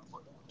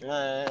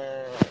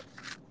 Man,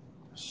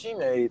 she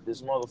made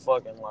this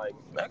motherfucking like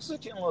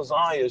Mexican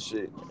lasagna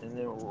shit and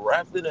then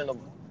wrapped it in a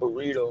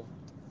burrito.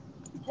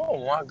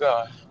 Oh my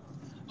god.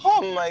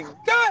 Oh my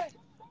god.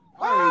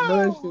 I ain't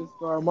know that shit's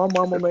fire. My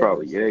mama made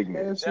probably that egg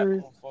man. That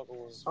motherfucker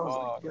was fire. I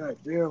was like, god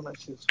damn, that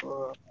shit's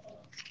fire.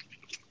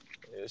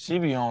 Yeah, she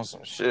be on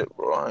some shit,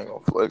 bro. I ain't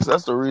gonna flex.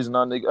 That's the reason a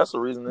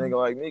nigga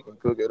like me can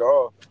cook it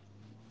all.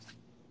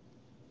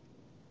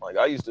 Like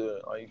I used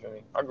to, you feel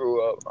me? I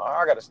grew up.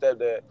 I got a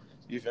stepdad.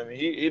 You feel me?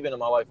 He been in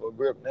my life for a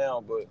grip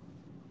now, but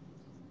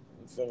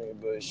you feel me?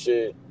 But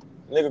shit,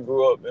 nigga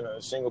grew up in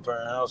a single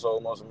parent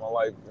household most of my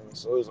life, and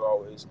so I was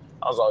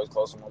always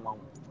close to my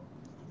mama.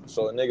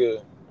 So a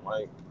nigga,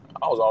 like,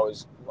 I was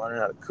always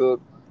learning how to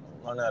cook,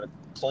 learning how to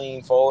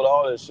clean, fold,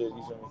 all that shit.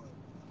 You feel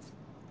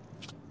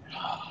me?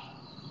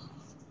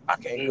 I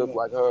can't cook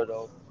like her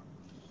though.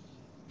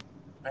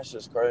 That's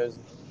just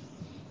crazy.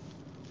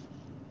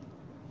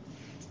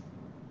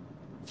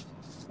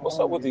 What's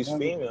up with these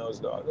females,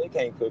 dog? They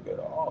can't cook at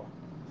all.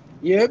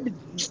 Yeah,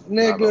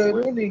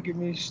 nigga, don't even get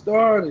me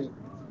started.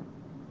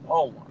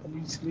 Oh my.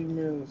 These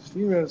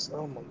females,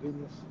 oh my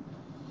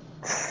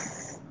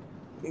goodness.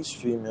 These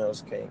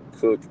females can't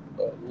cook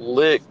a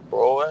lick,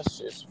 bro. That's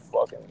just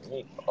fucking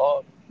me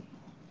up.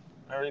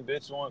 Every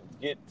bitch want to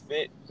get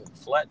fit,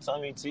 flat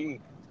tummy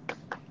tea.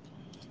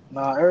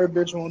 Nah, every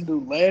bitch want to do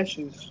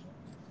lashes.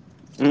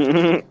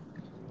 Mm-hmm.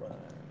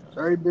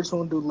 Every bitch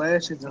want to do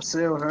lashes and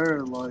sell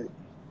hair, like.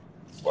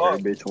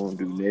 Every bitch want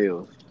to do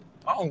nails.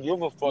 I don't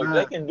give a fuck. Nah.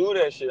 They can do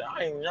that shit.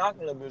 I ain't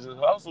knocking the bitches.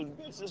 Hustle,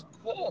 bitches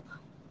cook.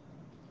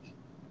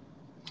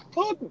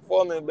 Cook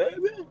for me,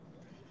 baby.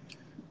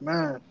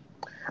 Man,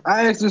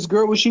 I asked this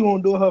girl what she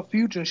want to do in her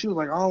future, and she was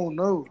like, I don't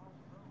know.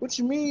 What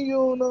you mean you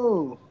don't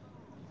know?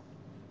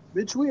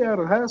 Bitch, we out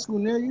of high school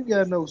now. You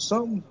got to know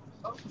something.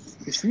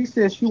 If she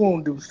said she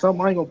won't do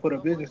something, I ain't going to put her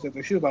business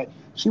up. She was like,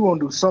 she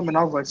won't do something.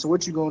 I was like, so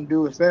what you going to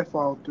do if that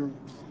fall through?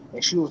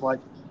 And she was like,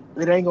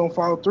 it ain't going to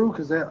fall through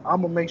because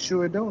I'm going to make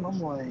sure it don't. I'm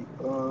like,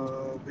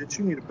 bitch,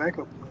 you need a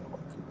backup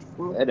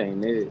plan. That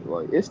ain't it.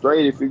 Like, it's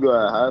straight if you go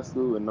out of high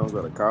school and don't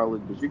go to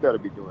college, but you got to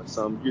be doing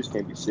something. You just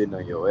can't be sitting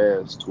on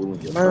your ass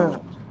twiddling your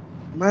thumbs.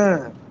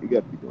 Man. You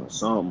got to be doing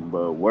something,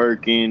 but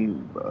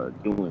working,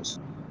 doing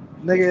something.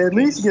 Nigga, at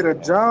least get a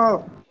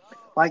job.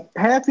 Like,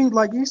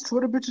 these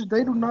Twitter bitches,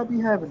 they do not be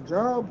having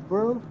jobs,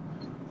 bro.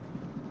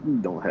 You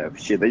don't have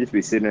shit. They just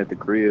be sitting at the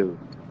crib.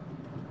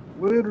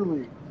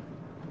 Literally.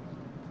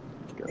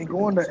 And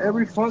going to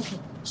every function.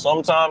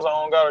 Sometimes I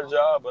don't got a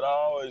job, but I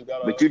always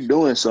got a... But you're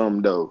doing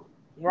something, though.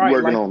 Right. You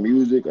working on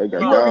music. I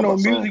got you working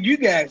on music, you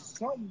got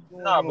something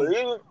going on. But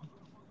even...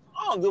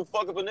 I don't give a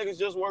fuck if a nigga's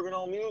just working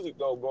on music,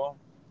 though, bro.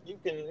 You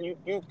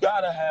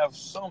gotta have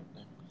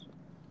something.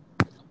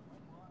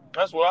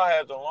 That's what I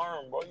had to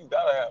learn, bro. You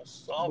gotta have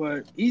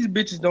something. But these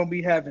bitches don't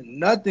be having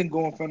nothing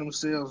going for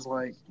themselves,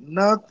 like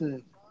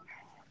nothing.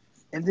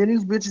 And then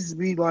these bitches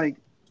be like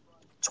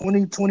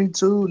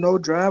 2022, no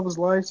driver's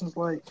license.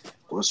 Like,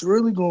 what's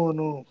really going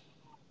on?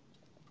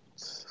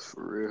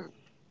 For real.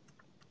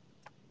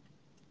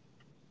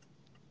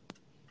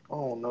 I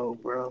don't know,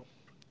 bro.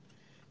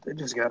 They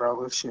just got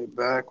all this shit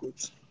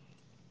backwards.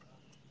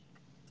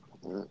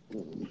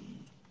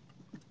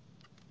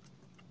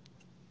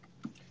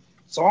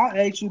 So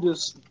I asked you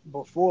this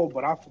before,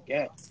 but I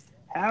forgot.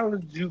 How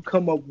did you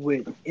come up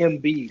with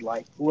MB?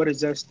 Like, what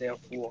does that stand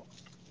for?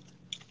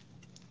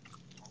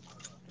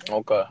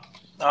 Okay.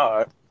 All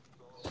right.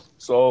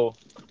 So,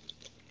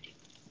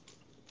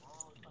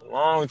 a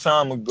long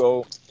time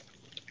ago,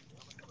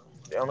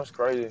 damn, that's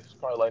crazy. It's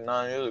probably like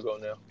 9 years ago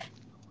now.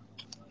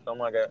 Something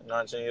like that,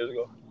 19 years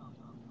ago.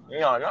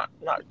 No,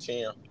 not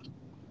 10.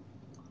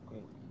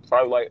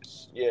 Probably like,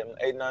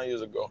 8, 9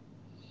 years ago.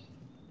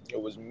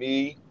 It was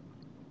me,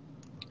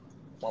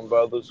 my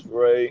brothers,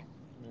 Ray,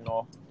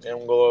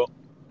 Emgo,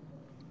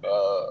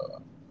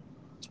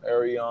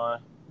 Arion,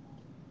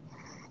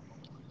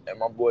 And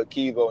my boy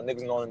Kivo,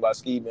 niggas know him by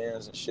ski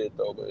bands and shit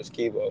though, but it's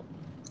Kivo.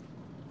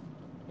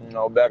 You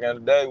know, back in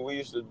the day, we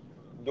used to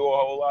do a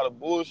whole lot of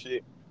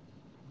bullshit.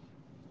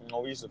 You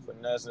know, we used to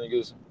finesse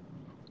niggas,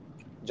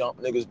 jump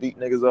niggas, beat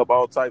niggas up,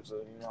 all types of,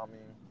 you know what I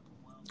mean?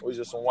 We was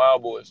just some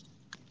wild boys.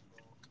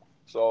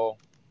 So,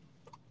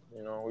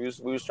 you know, we was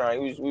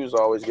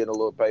always getting a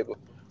little paper.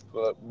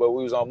 But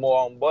we was on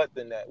more on butt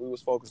than that. We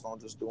was focused on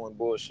just doing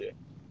bullshit.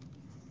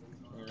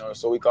 You know,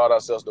 so we called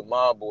ourselves the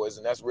Mob Boys,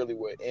 and that's really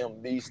what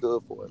MB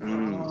stood for. You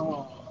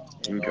know?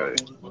 Okay.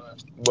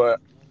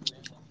 But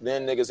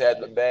then niggas had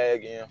the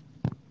bag in.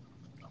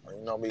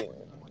 You know, it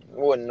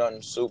wasn't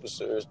nothing super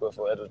serious, but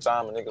at the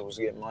time, a nigga was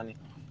getting money.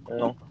 You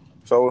know,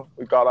 so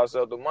we called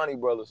ourselves the Money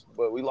Brothers.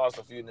 But we lost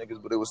a few niggas,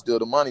 but it was still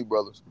the Money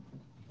Brothers.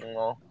 You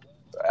know,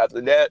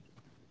 after that,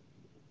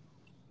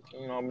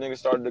 you know, niggas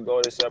started to go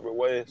their separate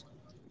ways.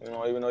 You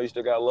know, even though you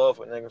still got love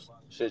for niggas,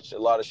 a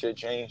lot of shit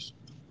changed.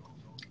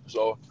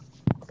 So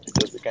it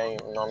just became,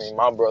 you know what I mean,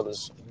 my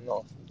brothers, you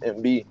know,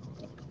 MB.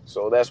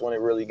 So that's when it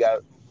really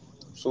got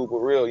super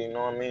real, you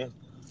know what I mean?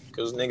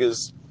 Because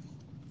niggas,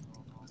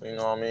 you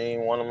know what I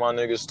mean, one of my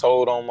niggas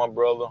told on my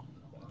brother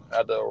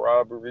after a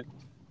robbery.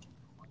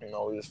 You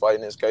know, we was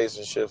fighting his case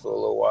and shit for a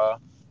little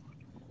while.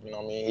 You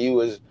know what I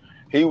mean?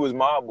 He was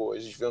my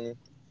boys, you feel me?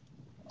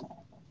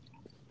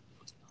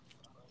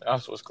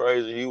 That's what's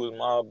crazy. He was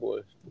my boy.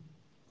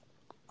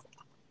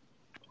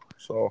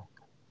 So,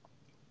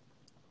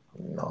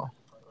 you know,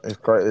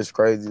 it's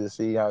crazy to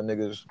see how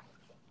niggas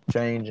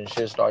change and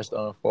shit starts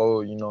to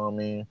unfold, you know what I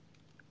mean?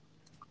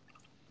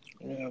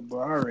 Yeah, bro,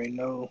 I already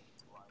know.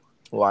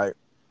 Like,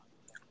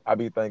 I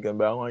be thinking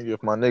about, like,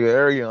 if my nigga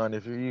Arion,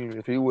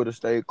 if he would have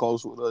stayed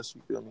close with us,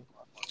 you feel me?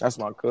 That's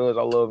my cuz.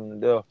 I love him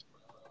to death.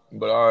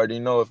 But I already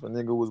know if a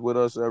nigga was with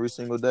us every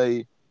single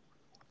day,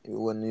 it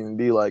wouldn't even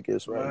be like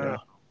this right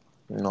now.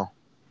 You know?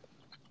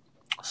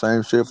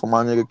 Same shit for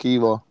my nigga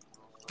Kivo.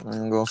 I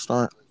ain't gonna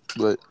stunt.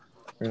 But,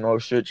 you know,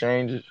 shit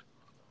changes.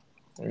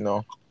 You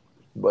know?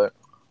 But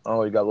I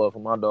always got love for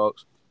my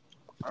dogs.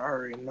 I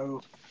already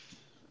know.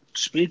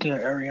 Speaking of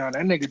Ariana,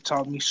 that nigga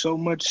taught me so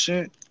much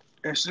shit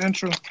at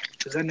Central.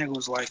 Because that nigga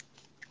was like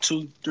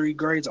 2-3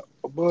 grades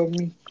above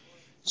me.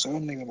 So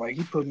that nigga, like,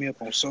 he put me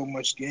up on so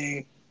much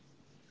game.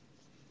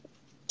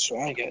 So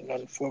I ain't got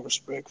nothing for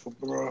respect for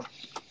bro.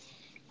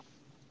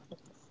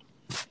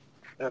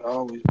 That'll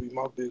always be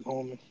my big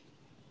homie.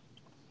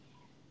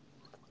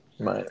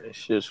 Man, this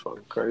shit's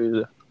fucking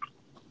crazy.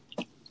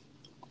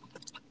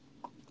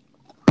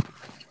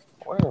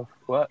 Where the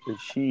fuck is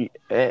she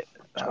at?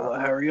 Tell her,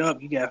 hurry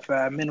up. You got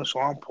 5 minutes,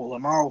 so I'm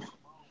pulling off.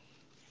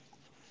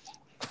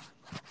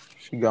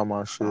 She got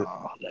my shit.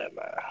 Oh, never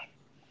mind.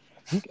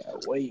 You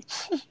gotta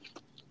wait.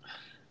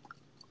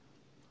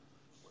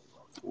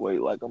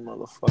 Wait like a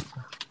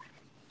motherfucker.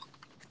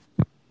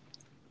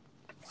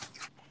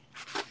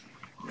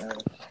 Man.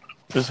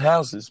 This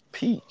house is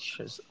peach.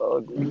 It's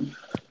ugly.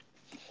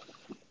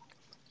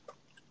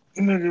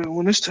 Nigga,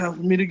 when it's time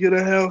for me to get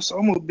a house,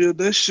 I'm gonna build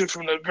that shit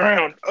from the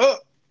ground up.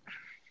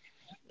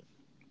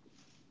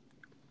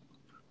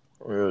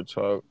 Real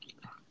talk.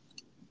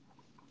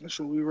 That's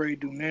what we ready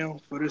to do now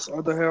for this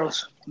other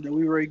house that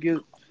we ready to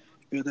get.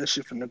 Build that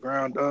shit from the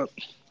ground up.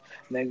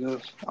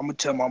 Nigga, I'm gonna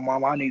tell my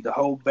mom I need the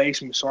whole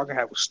basement so I can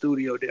have a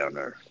studio down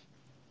there.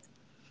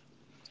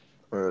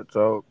 Real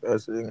talk.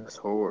 That's it. It's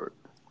hard.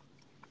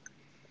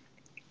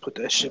 Put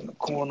that shit in the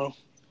corner.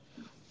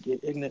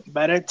 Get ignorant.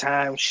 By that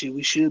time, shit,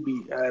 we should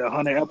be at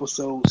 100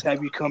 episodes.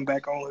 Have you come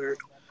back on here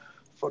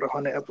for the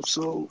 100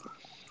 episode?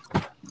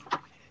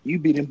 You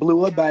be done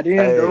blew up by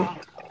then, though.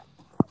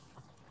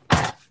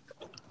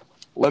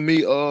 Let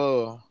me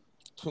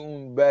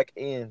tune back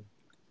in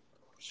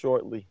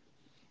shortly.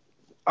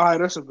 All right,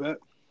 that's a bet.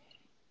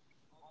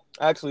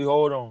 Actually,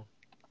 hold on.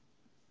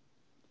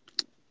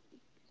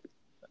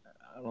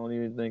 I don't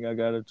even think I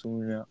got to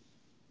tune out.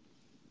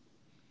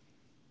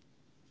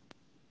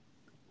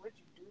 What'd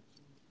you do to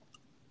it?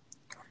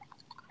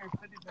 Here,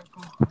 put it back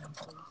on,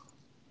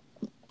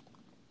 please.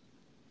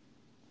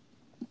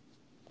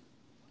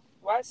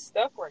 Why it's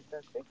stuck right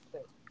there? Fix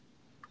that.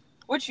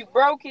 What, you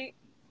broke it?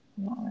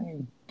 No, I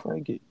ain't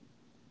break it.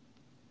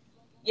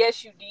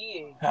 Yes, you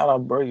did. How'd I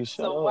break it?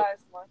 Shut so up. why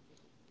it's like it?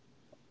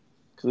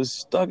 Cause it's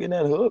stuck in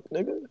that hook,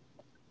 nigga.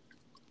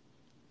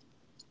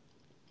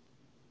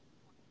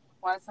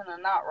 Why it's in a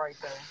knot right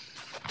there?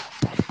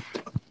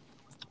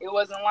 It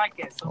wasn't like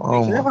that. So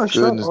Oh Tell my her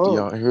shut goodness, up. do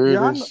y'all hear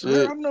Yeah, this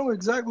shit? I know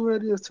exactly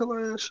what it is. Tell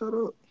her ass shut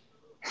up.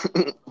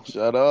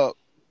 Shut up.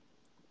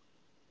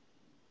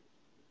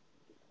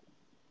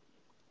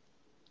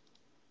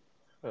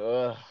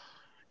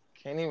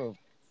 Can't even.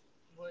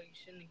 Well, you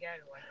shouldn't have got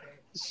it like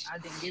that. I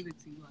didn't give it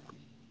to you like that.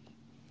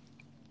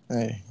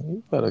 Hey,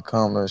 you better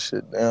calm that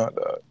shit down,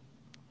 dog.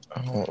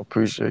 I don't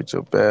appreciate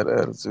your bad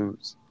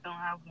attitudes. Don't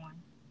have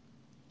one.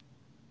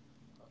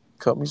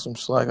 Cut me some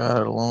slack. I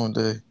had a long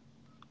day.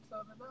 So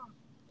did I.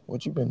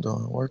 What you been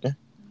doing? Working?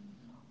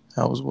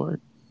 How was work?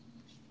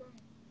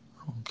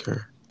 I don't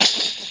care.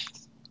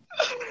 That's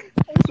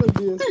gonna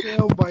be a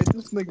soundbite.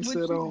 This nigga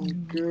said, I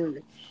don't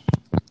care.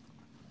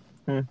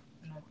 Nothing.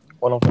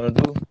 What I'm finna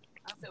do?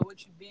 I said,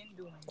 what you been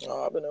doing?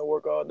 Oh, I've been at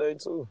work all day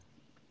too.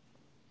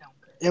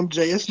 Don't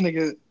care. MJ, this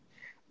nigga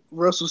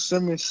Russell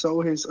Simmons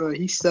sold his.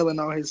 He's selling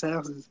all his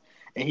houses,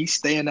 and he's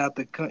staying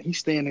he's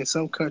staying in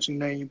some country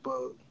named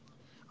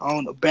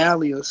on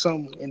Bali or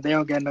something, and they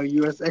don't got no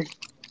U.S.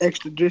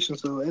 extradition.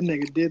 So that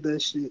nigga did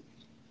that shit.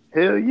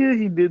 Hell yeah,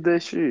 he did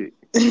that shit.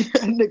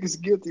 That nigga's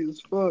guilty as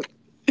fuck.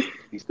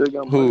 He still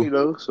got Who? money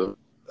though. So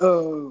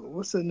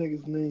What's that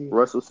nigga's name?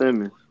 Russell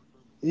Simmons.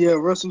 Yeah,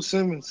 Russell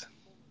Simmons.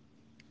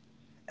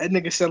 That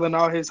nigga selling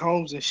all his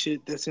homes and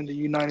shit that's in the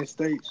United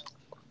States.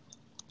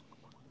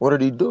 What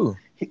did he do?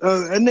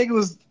 That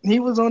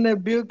nigga was on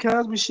that Bill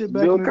Cosby shit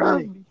back Bill in the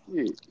day. Cosby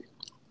shit.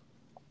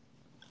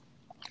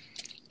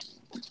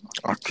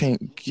 I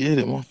can't get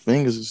it. My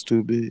fingers is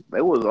too big.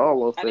 They was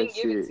all off I that didn't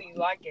give it shit. to you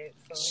like it.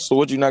 So So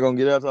what, you not gonna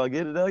get it after I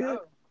get it out yet? no,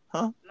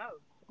 Huh? no.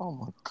 Oh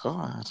my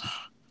God.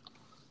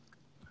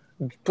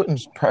 You're putting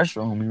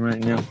pressure on me right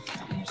now.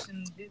 You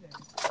shouldn't do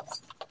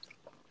that.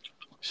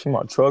 See,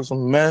 my truck's a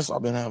mess.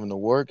 I've been having to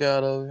work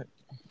out of it.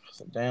 It's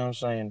a damn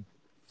shame.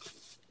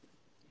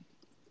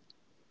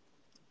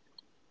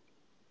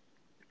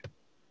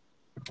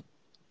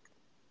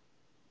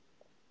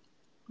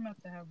 I'm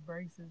about to have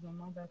braces.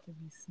 I'm about to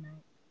be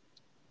smacked.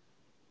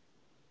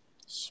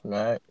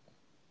 Smack.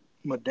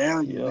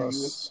 Medallion, nigga.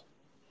 Yes.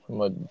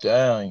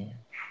 Medallion.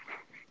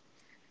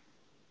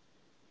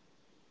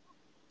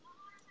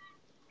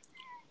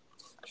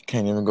 You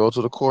can't even go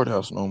to the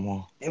courthouse no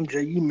more.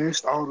 MJ, you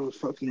missed all those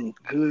fucking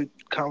good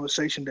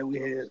conversation that we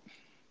had.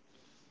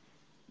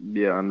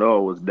 Yeah, I know I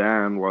was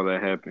dying while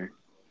that happened.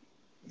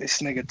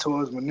 This nigga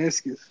tore his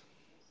meniscus.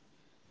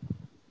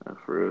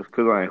 For real.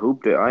 Cause I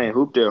ain't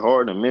hooped that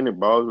hard in a minute,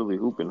 but I was really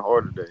hooping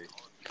hard today.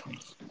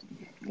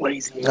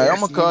 Lazy Hey, I'm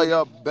ass gonna call nigga.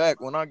 y'all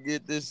back when I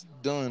get this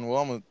done.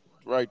 Well, I'm gonna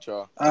write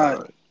y'all. All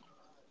right.